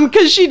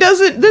 Because she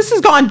doesn't, this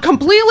has gone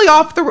completely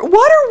off the,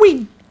 what are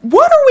we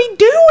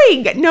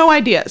doing? No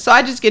idea. So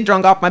I just get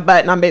drunk off my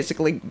butt and I'm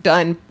basically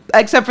done,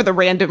 except for the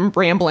random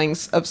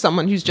ramblings of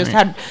someone who's just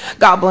had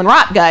goblin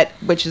rot gut,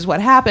 which is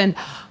what happened.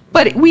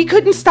 But we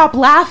couldn't stop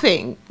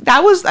laughing.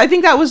 I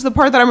think that was the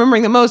part that I'm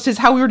remembering the most, is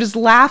how we were just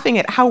laughing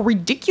at how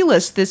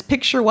ridiculous this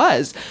picture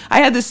was. I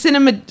had this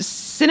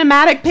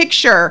cinematic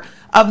picture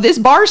of this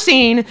bar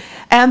scene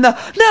and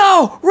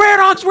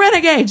Redhawk's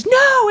Renegades.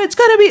 No, it's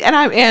gonna be,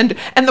 and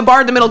the bar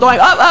in the middle going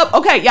up.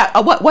 Okay, yeah.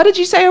 What did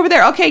you say over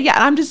there? Okay,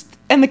 yeah.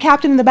 And the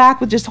captain in the back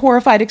with just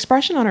horrified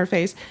expression on her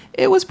face.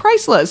 It was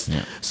priceless.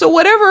 Yeah. So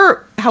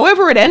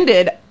however it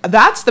ended,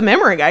 that's the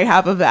memory I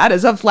have of that,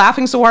 is of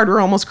laughing so hard we're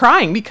almost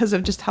crying because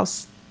of just how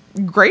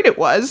great it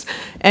was.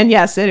 And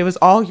yes, it was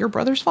all your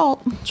brother's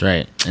fault. That's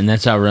right. And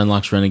that's how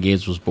Renlock's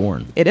Renegades was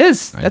born. It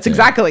is. Right, that's there.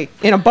 Exactly.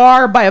 In a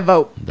bar by a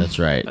vote. That's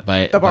right.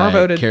 By the bar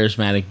voted. A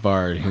charismatic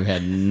bard who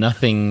had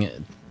nothing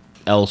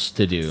else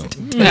to do.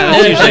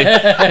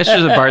 That's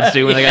usually what bards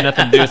do when they got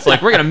nothing to do. It's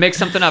like, we're going to make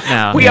something up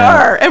now. We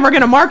are. And we're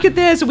going to market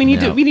this. We need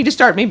to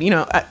start maybe,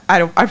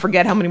 I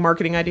forget how many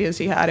marketing ideas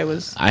he had.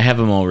 I have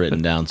them all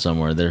written down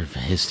somewhere. They're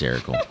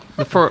hysterical.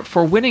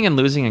 For winning and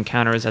losing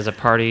encounters as a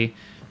party,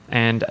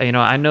 and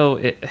I know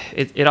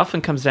it often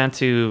comes down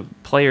to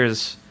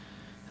players.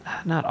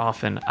 Not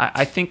often.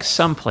 I think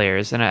some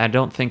players, and I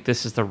don't think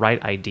this is the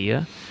right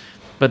idea,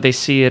 but they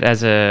see it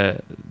as the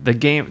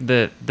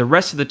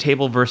rest of the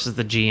table versus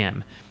the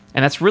GM.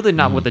 And that's really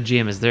not what the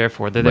GM is there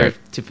for. They're there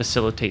to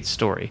facilitate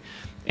story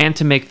and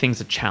to make things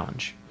a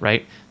challenge,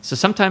 right? So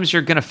sometimes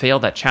you're going to fail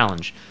that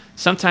challenge.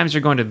 Sometimes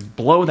you're going to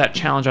blow that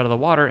challenge out of the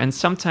water, and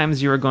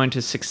sometimes you are going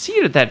to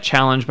succeed at that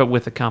challenge, but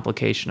with a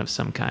complication of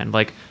some kind,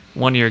 like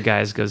one of your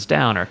guys goes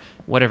down or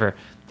whatever.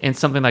 In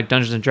something like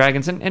Dungeons &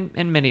 Dragons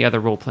and many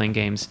other role-playing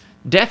games,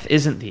 death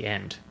isn't the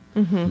end.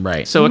 Mm-hmm.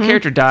 Right. So a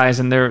character dies,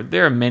 and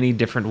there are many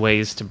different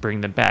ways to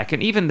bring them back.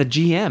 And even the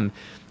GM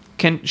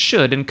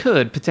should and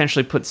could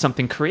potentially put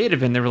something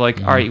creative in there.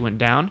 Like, all right, you went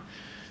down.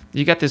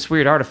 You got this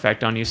weird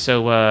artifact on you,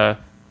 so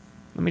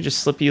let me just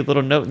slip you a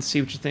little note and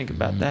see what you think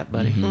about that,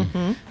 buddy.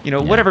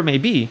 Mm-hmm. Whatever it may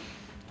be.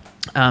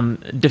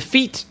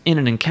 Defeat in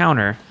an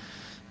encounter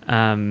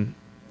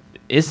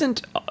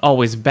isn't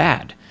always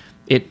bad.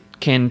 It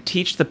can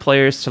teach the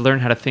players to learn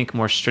how to think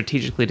more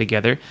strategically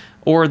together,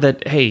 or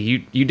that, hey,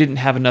 you didn't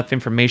have enough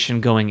information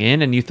going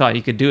in and you thought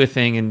you could do a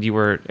thing and you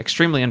were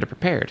extremely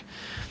underprepared.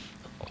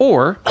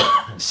 Or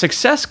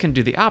success can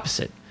do the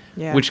opposite,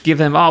 which give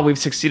them, we've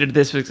succeeded at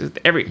this.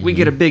 We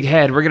get a big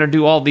head. We're going to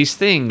do all these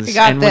things. We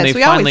got this.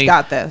 We always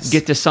got this.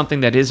 Get to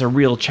something that is a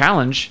real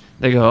challenge,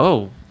 they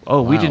go,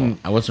 wow, we didn't.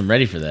 I wasn't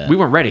ready for that. We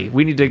weren't ready.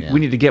 We need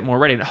to get more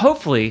ready. And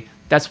hopefully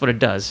that's what it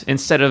does.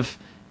 Instead of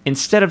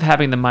instead of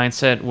having the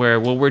mindset where,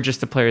 well, we're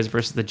just the players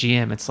versus the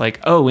GM, it's like,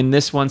 oh, in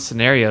this one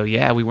scenario,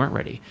 yeah, we weren't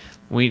ready.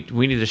 We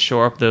need to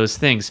shore up those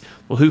things.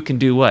 Well, who can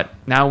do what?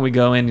 Now when we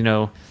go in,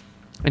 and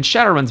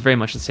Shadowrun's very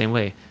much the same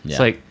way. Yeah. It's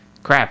like,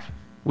 crap,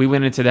 we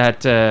went into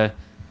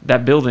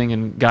that building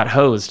and got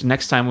hosed.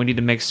 Next time we need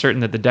to make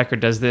certain that the decker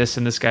does this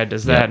and this guy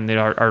does that, and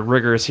our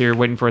rigger is here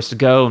waiting for us to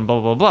go, and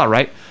blah, blah, blah,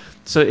 right?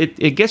 So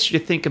it gets you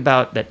to think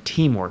about that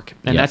teamwork,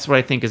 and that's what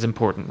I think is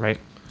important, right?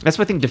 That's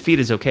why I think defeat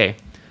is okay,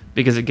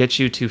 because it gets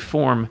you to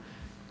form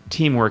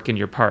teamwork in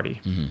your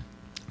party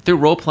through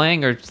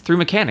role-playing or through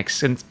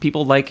mechanics. And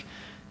people like,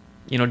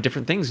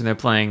 different things when they're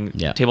playing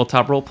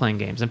tabletop role-playing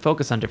games and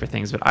focus on different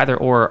things, but either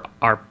or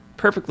are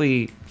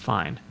perfectly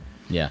fine.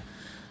 Yeah.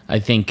 I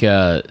think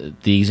the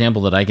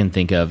example that I can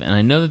think of, and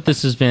I know that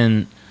this has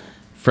been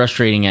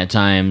frustrating at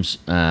times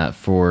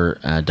for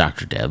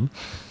Dr. Deb,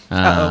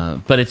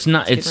 but it's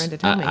not.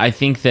 I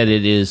think that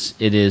it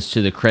is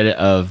to the credit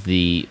of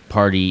the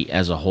party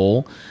as a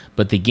whole.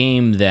 But the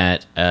game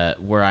that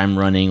where I'm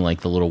running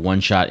like the little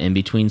one-shot in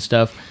between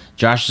stuff,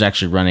 Josh is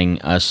actually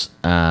running us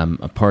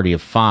a party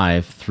of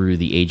 5 through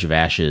the Age of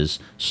Ashes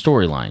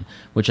storyline,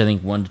 which I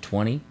think 1 to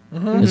 20.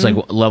 It's like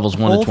levels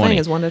 1 to 20. The whole thing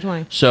is 1 to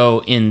 20.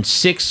 So in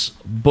 6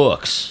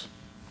 books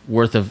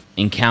worth of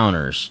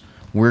encounters,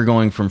 we're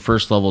going from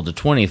first level to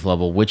 20th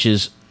level, which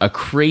is a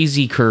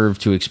crazy curve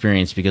to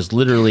experience because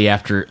literally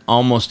after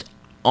almost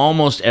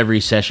every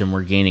session,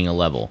 we're gaining a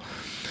level.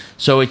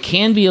 So it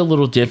can be a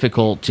little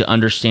difficult to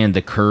understand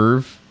the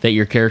curve that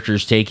your character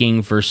is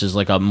taking versus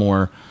like a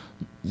more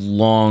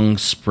long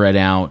spread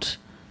out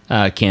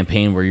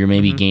campaign where you're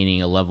maybe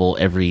gaining a level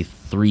every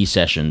 3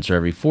 sessions or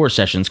every 4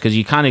 sessions, because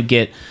you kind of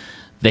get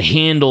the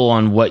handle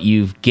on what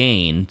you've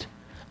gained,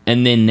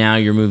 and then now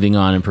you're moving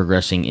on and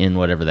progressing in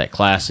whatever that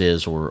class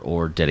is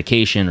or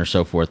dedication or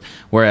so forth.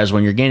 Whereas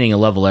when you're gaining a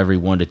level every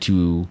 1 to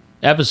 2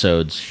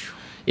 episodes,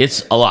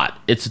 it's a lot.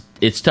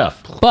 It's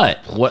tough. But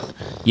what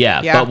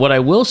I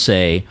will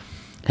say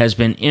has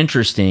been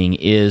interesting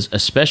is,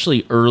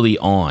 especially early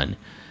on,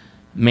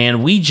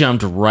 man, we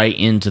jumped right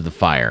into the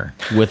fire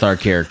with our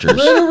characters.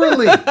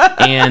 Literally.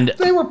 And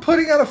they were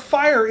putting out a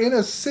fire in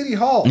a city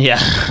hall. Yeah.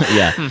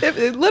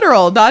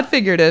 Literal, not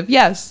figurative.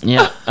 Yes.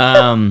 Yeah.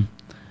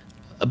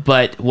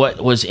 But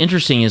what was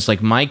interesting is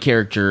like my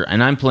character,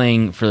 and I'm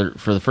playing for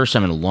the first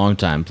time in a long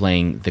time,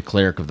 playing the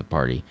cleric of the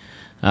party.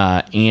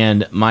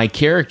 And my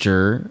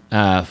character,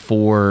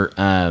 for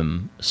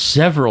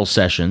several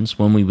sessions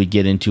when we would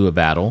get into a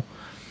battle,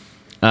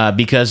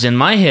 because in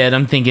my head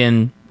I'm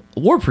thinking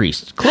war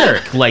priest,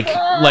 cleric, like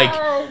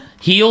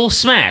heal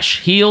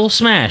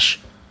smash.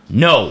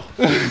 No.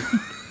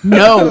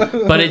 No.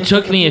 But it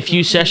took me a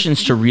few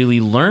sessions to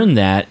really learn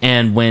that,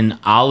 and when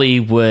Ollie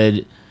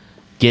would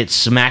get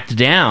smacked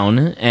down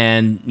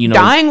and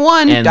dying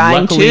 1,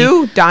 dying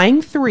 2,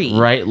 dying 3,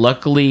 right,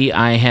 luckily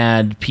I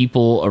had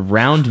people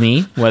around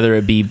me, whether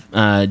it be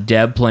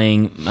Deb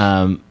playing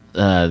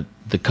the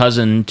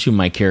cousin to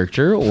my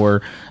character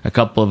or a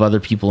couple of other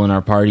people in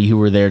our party who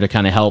were there to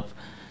kind of help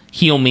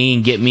heal me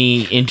and get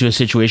me into a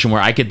situation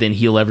where I could then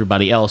heal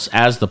everybody else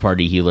as the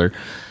party healer.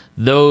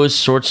 Those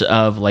sorts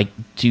of, like,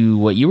 to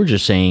what you were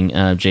just saying,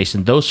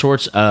 Jason, those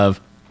sorts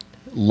of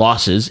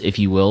losses, if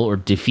you will, or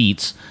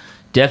defeats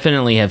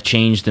definitely have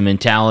changed the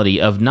mentality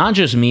of not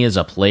just me as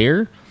a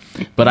player,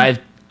 but I've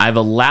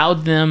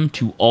allowed them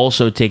to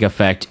also take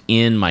effect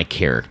in my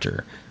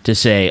character to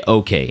say,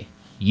 okay,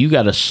 you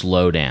got to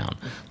slow down.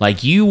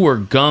 Like, you were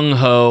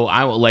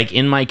gung-ho. Like,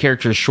 in my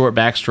character's short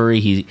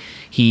backstory,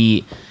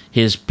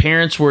 his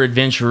parents were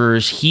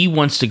adventurers. He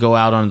wants to go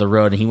out on the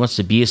road, and he wants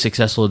to be a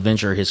successful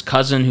adventurer. His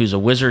cousin, who's a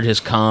wizard, has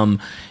come,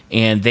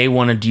 and they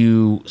want to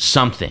do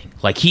something.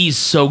 Like, he's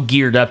so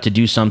geared up to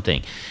do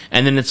something.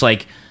 And then it's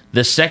like,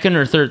 the second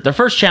or third, the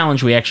first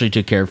challenge we actually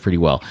took care of pretty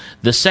well.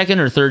 The second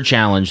or third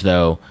challenge,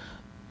 though,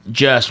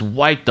 just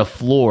wiped the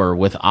floor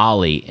with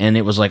Ollie, and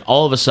it was like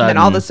all of a sudden... And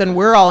all of a sudden,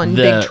 we're all in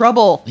big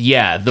trouble.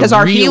 Yeah. Because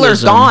our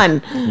healer's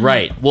gone.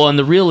 Right. Well, and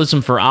the realism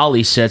for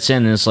Ollie sets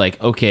in, and it's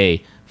like,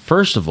 okay,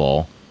 first of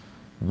all,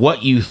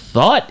 what you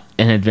thought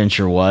an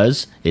adventure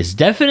was is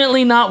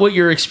definitely not what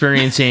you're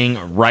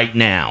experiencing right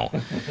now.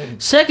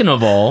 Second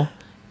of all,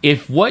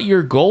 if what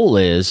your goal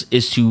is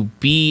to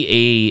be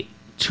a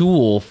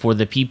tool for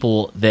the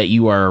people that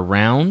you are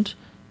around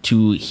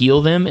to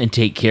heal them and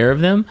take care of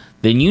them,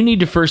 then you need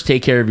to first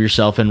take care of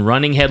yourself, and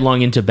running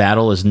headlong into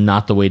battle is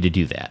not the way to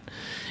do that.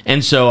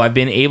 And so I've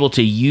been able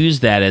to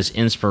use that as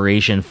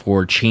inspiration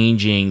for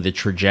changing the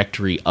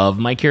trajectory of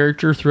my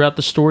character throughout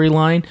the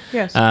storyline.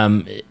 Yes.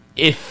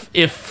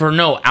 If for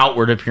no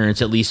outward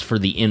appearance, at least for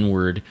the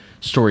inward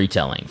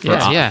storytelling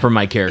for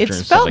my character. It's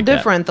and stuff felt like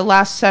different the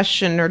last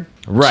session or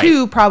Right.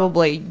 2,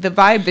 probably. The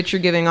vibe that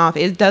you're giving off,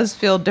 it does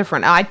feel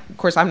different. Of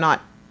course,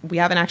 we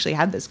haven't actually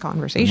had this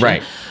conversation.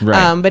 Right.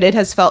 But it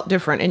has felt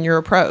different in your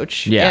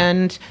approach. Yeah.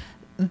 And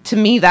to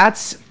me,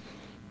 that's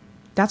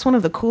one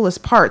of the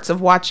coolest parts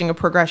of watching a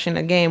progression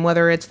in a game,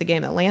 whether it's the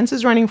game that Lance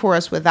is running for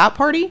us with that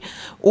party,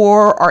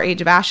 or our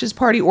Age of Ashes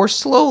party, or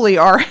slowly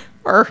our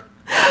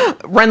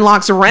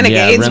Renlock's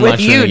Renegades with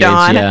you,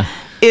 Don.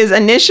 is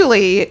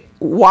initially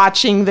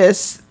watching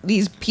these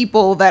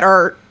people that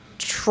are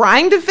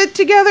trying to fit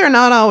together and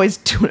not always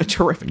doing a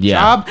terrific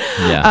job.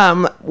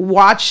 Yeah.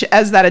 Watch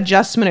as that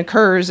adjustment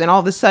occurs, and all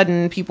of a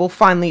sudden people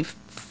finally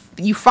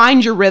you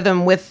find your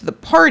rhythm with the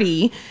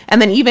party,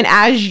 and then even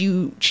as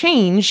you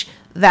change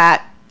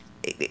that,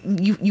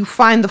 you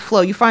find the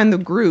flow, you find the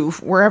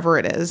groove wherever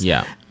it is.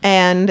 Yeah.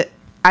 And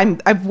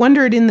I've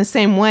wondered in the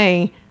same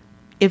way,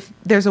 if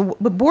there's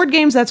with board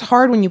games, that's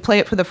hard when you play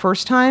it for the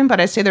first time, but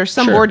I say there's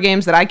some board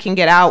games that I can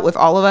get out with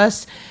all of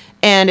us,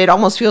 and it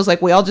almost feels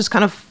like we all just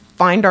kind of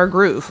find our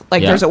groove.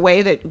 Like there's a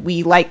way that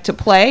we like to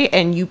play,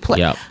 and you play.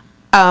 Yeah.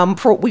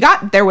 We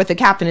got there with The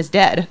Captain is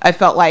Dead. I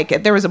felt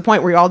like there was a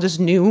point where we all just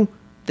knew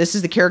this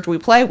is the character we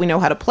play. We know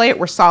how to play it.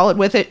 We're solid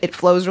with it. It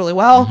flows really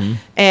well.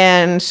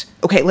 And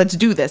okay, let's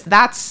do this.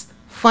 That's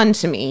fun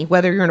to me,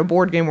 whether you're in a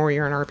board game or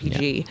you're in an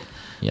RPG.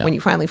 Yeah. When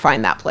you finally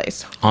find that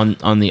place.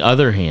 On the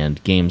other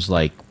hand, games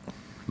like,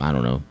 I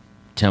don't know,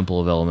 Temple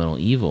of Elemental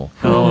Evil.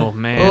 Oh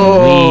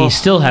man, We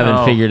still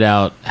haven't figured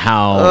out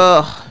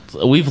how.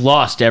 We've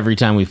lost every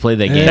time we've played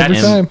that game. Every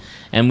time.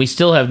 And we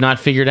still have not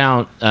figured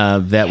out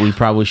that we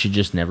probably should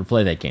just never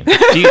play that game.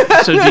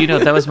 do you know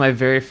that was my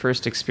very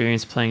first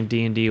experience playing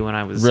D&D when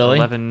I was Really?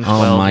 11,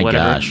 12, Oh my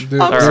whatever. gosh. Dude,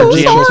 I'm Our so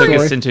GM sorry. took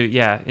us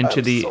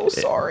into the so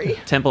sorry.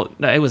 temple.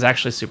 No, it was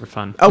actually super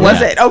fun. Oh,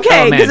 was it? Okay,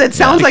 Oh, man. because it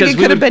sounds like Because it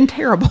we could have would- been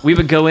terrible. We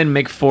would go in,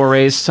 make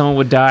forays, someone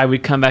would die,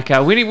 we'd come back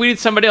out. We need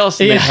somebody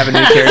else, and then have a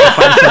new character,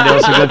 find somebody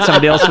else, and then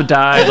somebody else would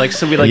die. Like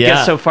so, we Yeah.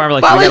 get so far, we're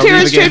like, we gotta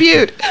Volunteers leave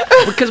again.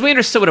 tribute. Because we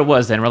understood what it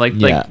was then. We're like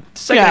Yeah.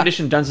 second Yeah.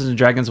 edition Dungeons and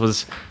Dragons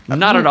was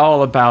not at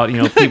all about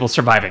people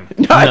surviving.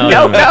 No,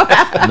 No,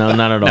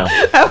 not at all.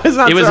 that was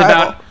not It was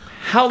survival. about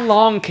how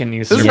long can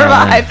you Survive.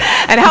 survive?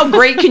 And how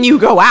great can you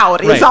go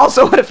out is Right.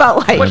 also what it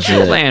felt like. What's your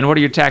That's it. plan? What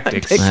are your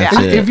tactics? That's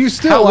it. If you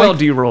still How like, well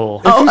do you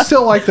roll? if you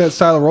still like that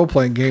style of role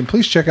playing game,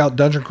 please check out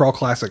Dungeon Crawl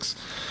Classics.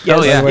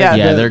 Oh yeah. Yeah.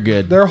 Yeah, they're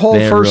good. Their whole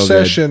They're first real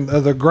good. session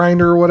of the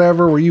grinder or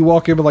whatever, where you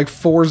walk in with like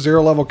 4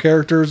 0-level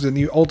characters and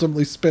you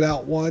ultimately spit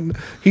out one.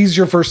 He's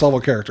your first level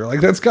character. Like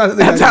that's kind of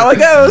the That's idea. how it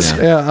goes.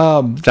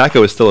 Yeah.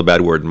 Thaco is still a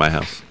bad word in my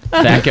house.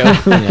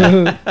 Thaco.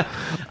 Yeah.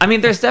 I mean,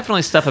 there's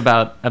definitely stuff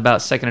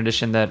about second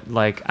edition that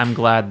like I'm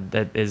glad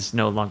that is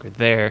no longer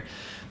there,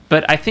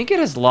 but I think it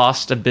has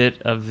lost a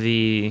bit of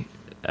the.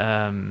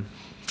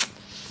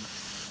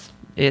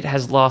 It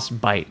has lost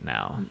bite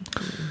now.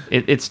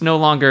 It's no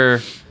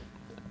longer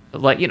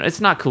like it's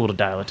not cool to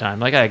die all the time.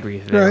 Like I agree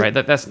with that, Right.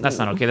 right? That's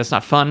not okay. That's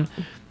not fun.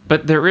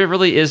 But there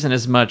really isn't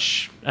as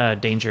much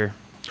danger.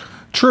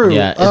 True.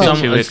 Yeah,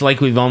 it's like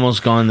we've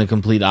almost gone the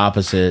complete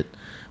opposite,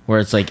 where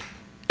it's like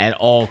at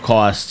all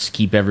costs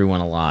keep everyone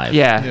alive.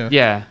 Yeah.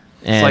 It's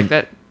And like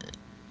that.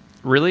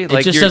 Really, It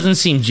like just doesn't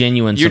seem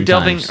genuine You're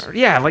sometimes.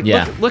 delving, like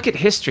Yeah. Look at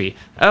history.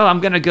 Oh, I'm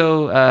gonna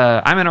go.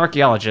 I'm an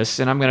archaeologist,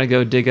 and I'm gonna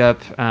go dig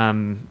up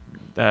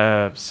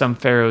some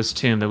pharaoh's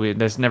tomb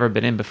that's never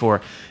been in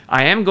before.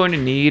 I am going to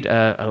need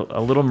a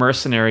little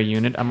mercenary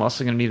unit. I'm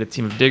also going to need a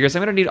team of diggers. I'm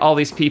going to need all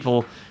these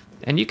people,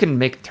 and you can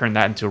turn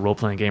that into a role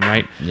playing game,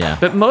 right? Yeah.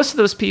 But most of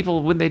those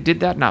people, when they did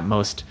that, not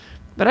most,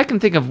 but I can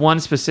think of one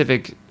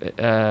specific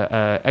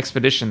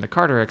expedition, the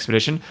Carter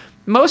expedition.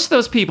 Most of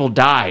those people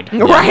died.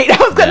 Right.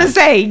 I was going to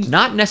say.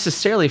 Not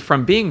necessarily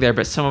from being there,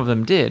 but some of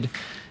them did.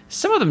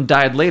 Some of them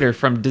died later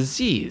from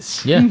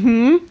disease. Yeah.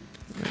 Mm-hmm.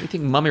 I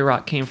think mummy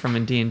rot came from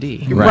in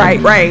D&D.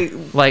 Right.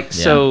 Like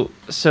Yeah.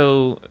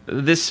 so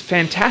this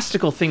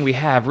fantastical thing we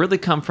have really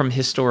come from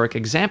historic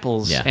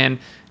examples. Yeah. And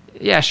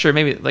yeah, sure,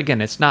 maybe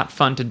again it's not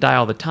fun to die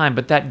all the time,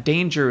 but that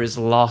danger is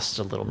lost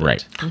a little bit.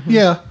 Right.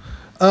 Yeah.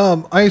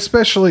 I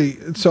especially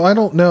I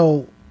don't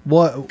know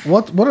what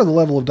are the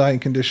level of dying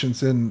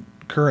conditions in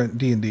current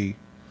D&D.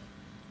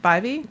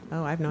 5e?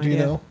 Oh, I have no Do you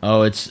idea. know?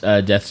 Oh, it's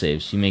death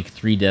saves. You make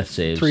 3 death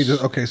saves.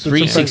 Okay, so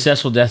 3 it's a-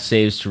 successful death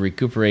saves to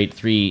recuperate.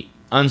 3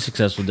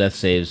 unsuccessful death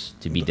saves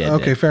to be dead.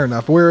 Okay, dead. fair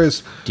enough.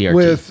 Whereas DRT.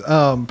 with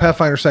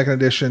Pathfinder 2nd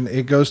Edition,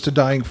 it goes to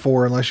dying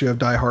 4 unless you have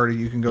Die Hardy.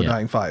 You can go Yeah.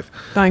 dying 5.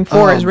 Dying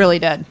 4 is really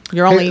dead.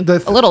 You're only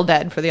the- a little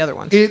dead for the other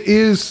ones. It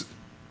is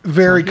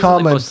very He's only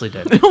common. mostly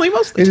dead. only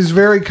mostly. It is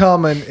very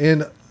common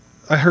in.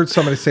 I heard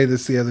somebody say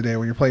this the other day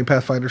when you're playing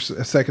Pathfinder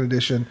 2nd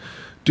Edition.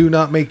 Do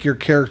not make your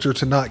character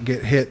to not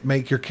get hit.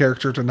 Make your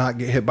character to not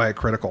get hit by a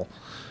critical.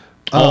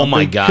 Oh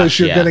my gosh, Because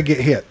you're yeah. going to get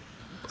hit.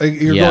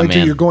 Yeah,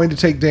 man. You're going to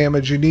take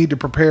damage. You need to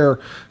prepare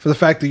for the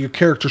fact that your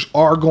characters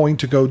are going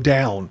to go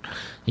down.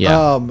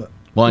 Yeah.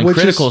 Well, and which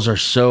is- criticals are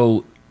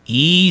so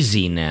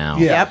easy now.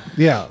 Yeah. Yep.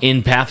 Yeah.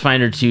 In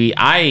Pathfinder 2e,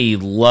 I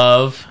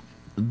love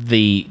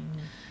the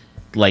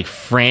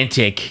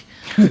frantic.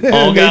 Oh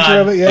Nature god,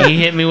 of it, yeah. he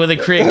hit me with a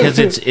crit because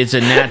it's a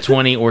nat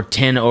 20 or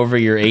 10 over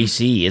your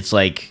AC. It's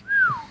like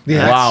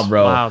Yeah. Wow,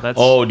 bro. Wow, that's-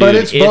 dude. But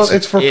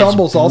it's for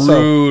fumbles also.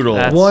 Brutal.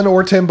 That's- 1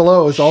 or 10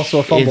 below is also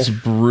a fumble. It's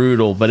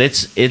brutal, but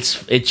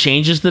it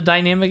changes the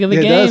dynamic of the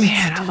It game. does.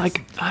 Man,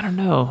 I don't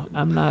know.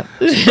 I'm not.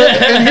 And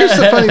here's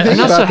the funny thing I'm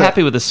not about so that.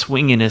 happy with the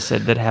swinginess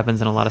that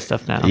happens in a lot of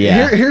stuff now.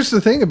 Yeah. Here's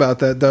the thing about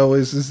that, though,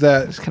 is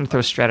that Just kind of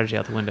throw strategy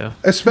out the window.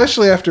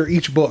 especially after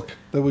each book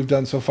that we've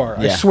done so far,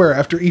 I Yeah. swear,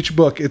 after each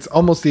book, it's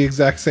almost the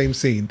exact same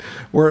scene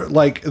where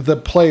like the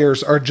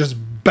players are just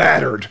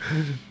battered,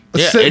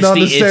 sitting it's on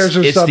the stairs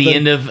or it's something. the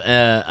end of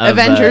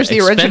Avengers,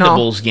 the original.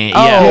 Expendables game.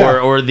 Oh. Yeah, Yeah.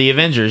 or the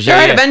Avengers. They're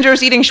Yeah, at yeah.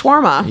 Avengers eating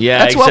shawarma. Yeah,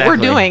 That's what we're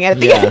exactly. doing at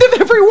the Yeah. end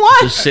of every one.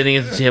 Just sitting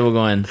at the table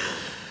going,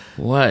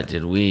 what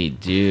did we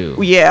do?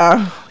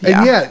 Yeah.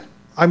 And yet,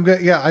 I'm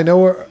good. Yeah, I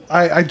know.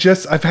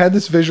 I've had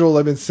this visual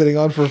I've been sitting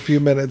on for a few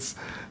minutes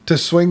to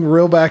swing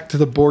real back to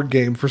the board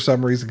game for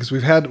some reason because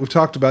we've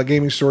talked about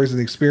gaming stories and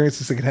the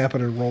experiences that can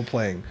happen in role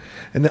playing,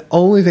 and the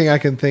only thing I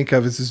can think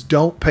of is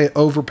don't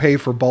overpay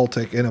for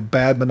Baltic in a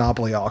bad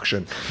Monopoly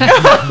auction.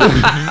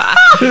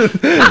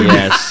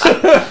 Yes.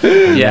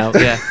 Yeah,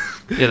 yeah,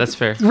 yeah. That's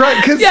fair. Right?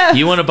 Because Yeah.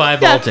 You want to buy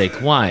Baltic?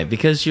 Why?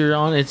 Because you're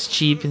on. It's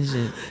cheap. No,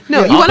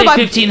 you I'll want to pay buy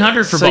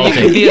 $1,500 for So you Baltic.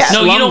 can be a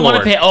No, you don't want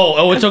to slumlord. pay.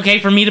 Oh, it's okay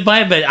for me to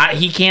buy it, but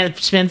he can't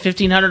spend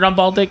 $1,500 on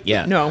Baltic.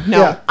 Yeah, No.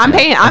 Yeah. I'm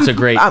paying. That's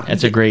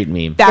a great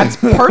meme. That's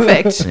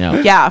perfect. Yeah.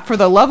 Yeah. For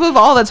the love of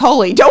all that's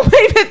holy, don't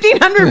pay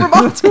 $1,500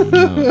 for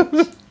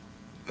Baltic.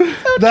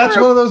 that's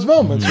one of those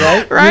moments,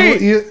 right?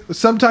 Right.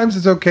 Sometimes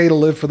it's okay to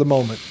live for the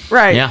moment.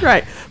 Right. Yeah.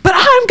 Right. But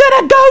I'm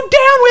gonna go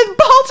down with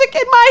Baltic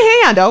in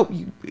my hand. Oh,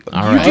 you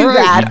All right. do All right.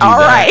 that. You do All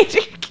that.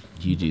 right.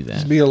 You do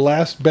that. Be your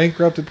last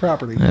bankrupted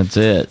property. That's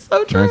it.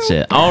 So true. That's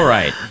it. All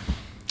right.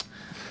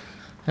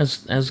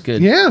 That's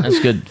good. Yeah. That's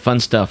good.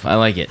 Fun stuff. I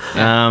like it.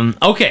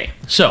 Okay.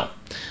 So,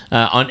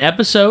 on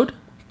episode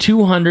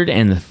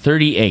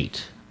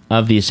 238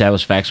 of the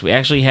Established Facts, we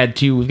actually had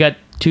two. We've got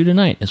two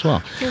tonight as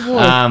well.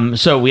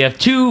 So we have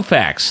two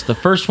facts. The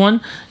first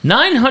one,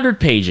 900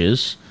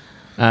 pages,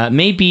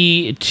 may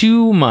be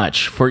too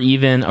much for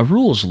even a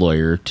rules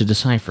lawyer to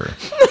decipher.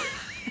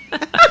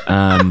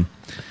 And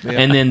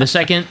then the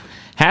second,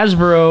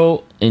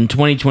 Hasbro in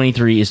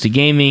 2023 is to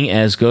gaming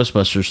as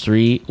Ghostbusters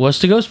 3 was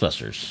to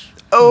Ghostbusters.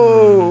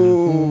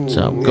 Oh.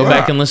 So go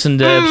back and listen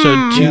to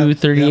episode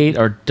 238,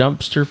 our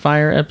dumpster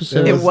fire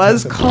episode. It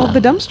was called the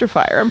dumpster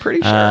fire. I'm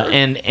pretty sure.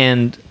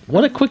 And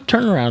what a quick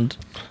turnaround.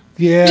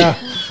 Yeah.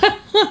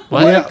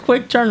 What a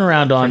quick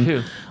turnaround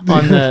who?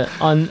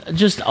 on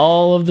just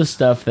all of the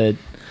stuff that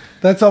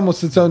That's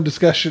almost its own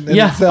discussion in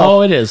yeah. itself.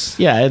 Oh, it is.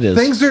 Yeah, it is.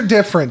 Things are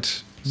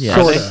different. Yeah.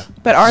 Sort Are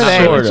of. But are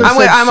they? Sort of.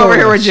 I'm over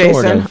here with Sort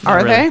Jason. of. Are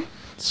Not really. they?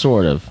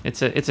 Sort of.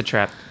 It's a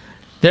trap.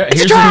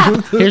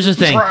 Here's the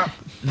thing. Trap.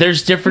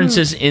 There's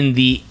differences in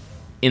the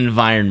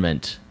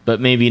environment, but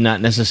maybe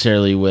not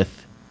necessarily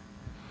with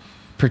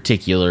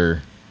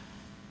particular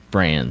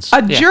brands.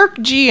 A jerk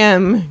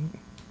GM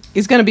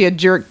is going to be a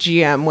jerk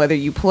GM whether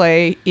you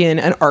play in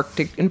an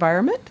Arctic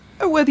environment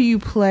or whether you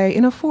play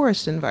in a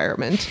forest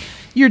environment.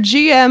 Your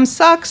GM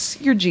sucks.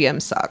 Your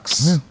GM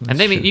sucks. And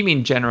you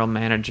mean general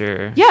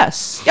manager?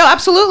 Yes. Yeah,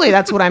 absolutely.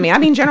 That's what I mean. I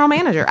mean general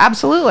manager.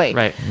 Absolutely.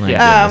 Right. Right.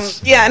 Yeah.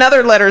 Yeah, and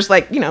other letters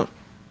like,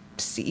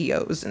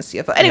 CEOs and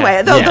CFO. Anyway,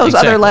 Yeah. those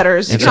exactly. other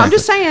letters. I'm Exactly.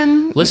 just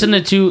saying. Listen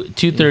to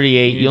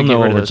 238. You You'll need to know get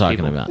what rid of we're those talking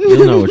people. about.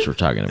 You'll know what we're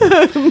talking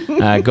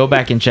about. Go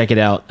back and check it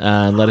out.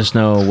 Let us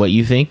know what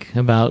you think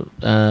about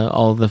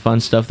all the fun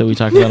stuff that we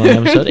talked about on the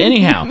episode.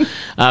 Anyhow,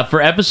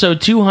 for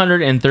episode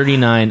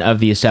 239 of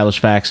the Established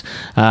Facts,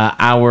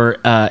 our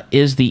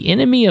Is the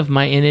Enemy of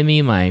My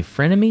Enemy My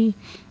Frenemy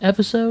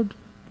episode?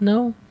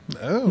 No?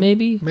 Oh,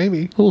 Maybe?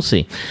 Maybe. We'll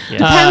see.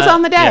 Depends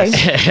on the day.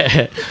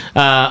 Yes.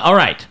 All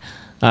right.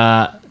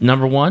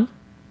 Number one.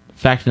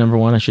 Fact number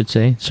one, I should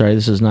say. Sorry,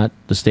 this is not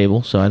the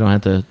stable, so I don't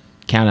have to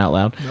count out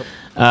loud. Nope.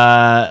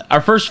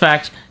 Our first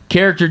fact,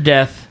 character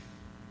death.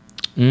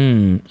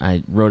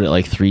 I wrote it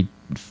like 3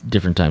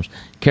 different times.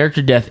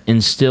 Character death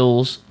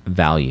instills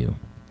value.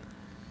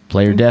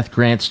 Player death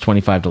grants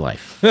 25 to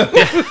life.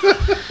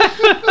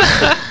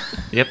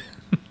 Yep.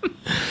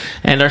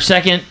 And our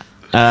second,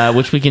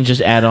 which we can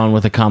just add on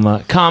with a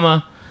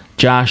comma,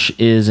 Josh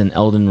is an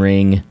Elden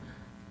Ring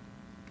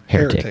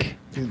heretic.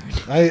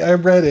 I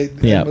read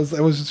it. Yeah. I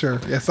wasn't sure.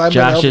 Yes, I'm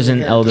Josh is an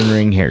Ring Elden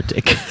Ring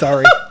heretic.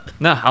 Sorry.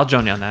 No, I'll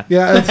join you on that.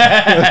 Yeah.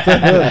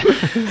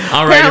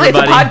 All right, Apparently, everybody.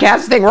 it's a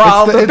podcast thing. We're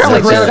all It's the apparently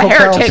just a Radical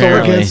heretic. Council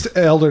Apparently. against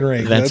Elden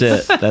Ring. That's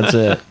it. That's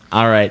it.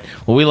 All right.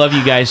 Well, we love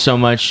you guys so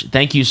much.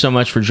 Thank you so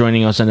much for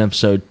joining us on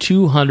episode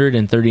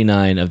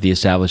 239 of the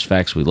Established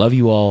Facts. We love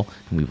you all,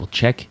 and we will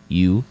check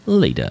you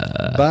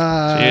later.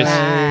 Bye. Cheers.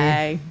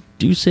 Bye.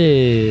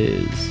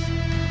 Deuces.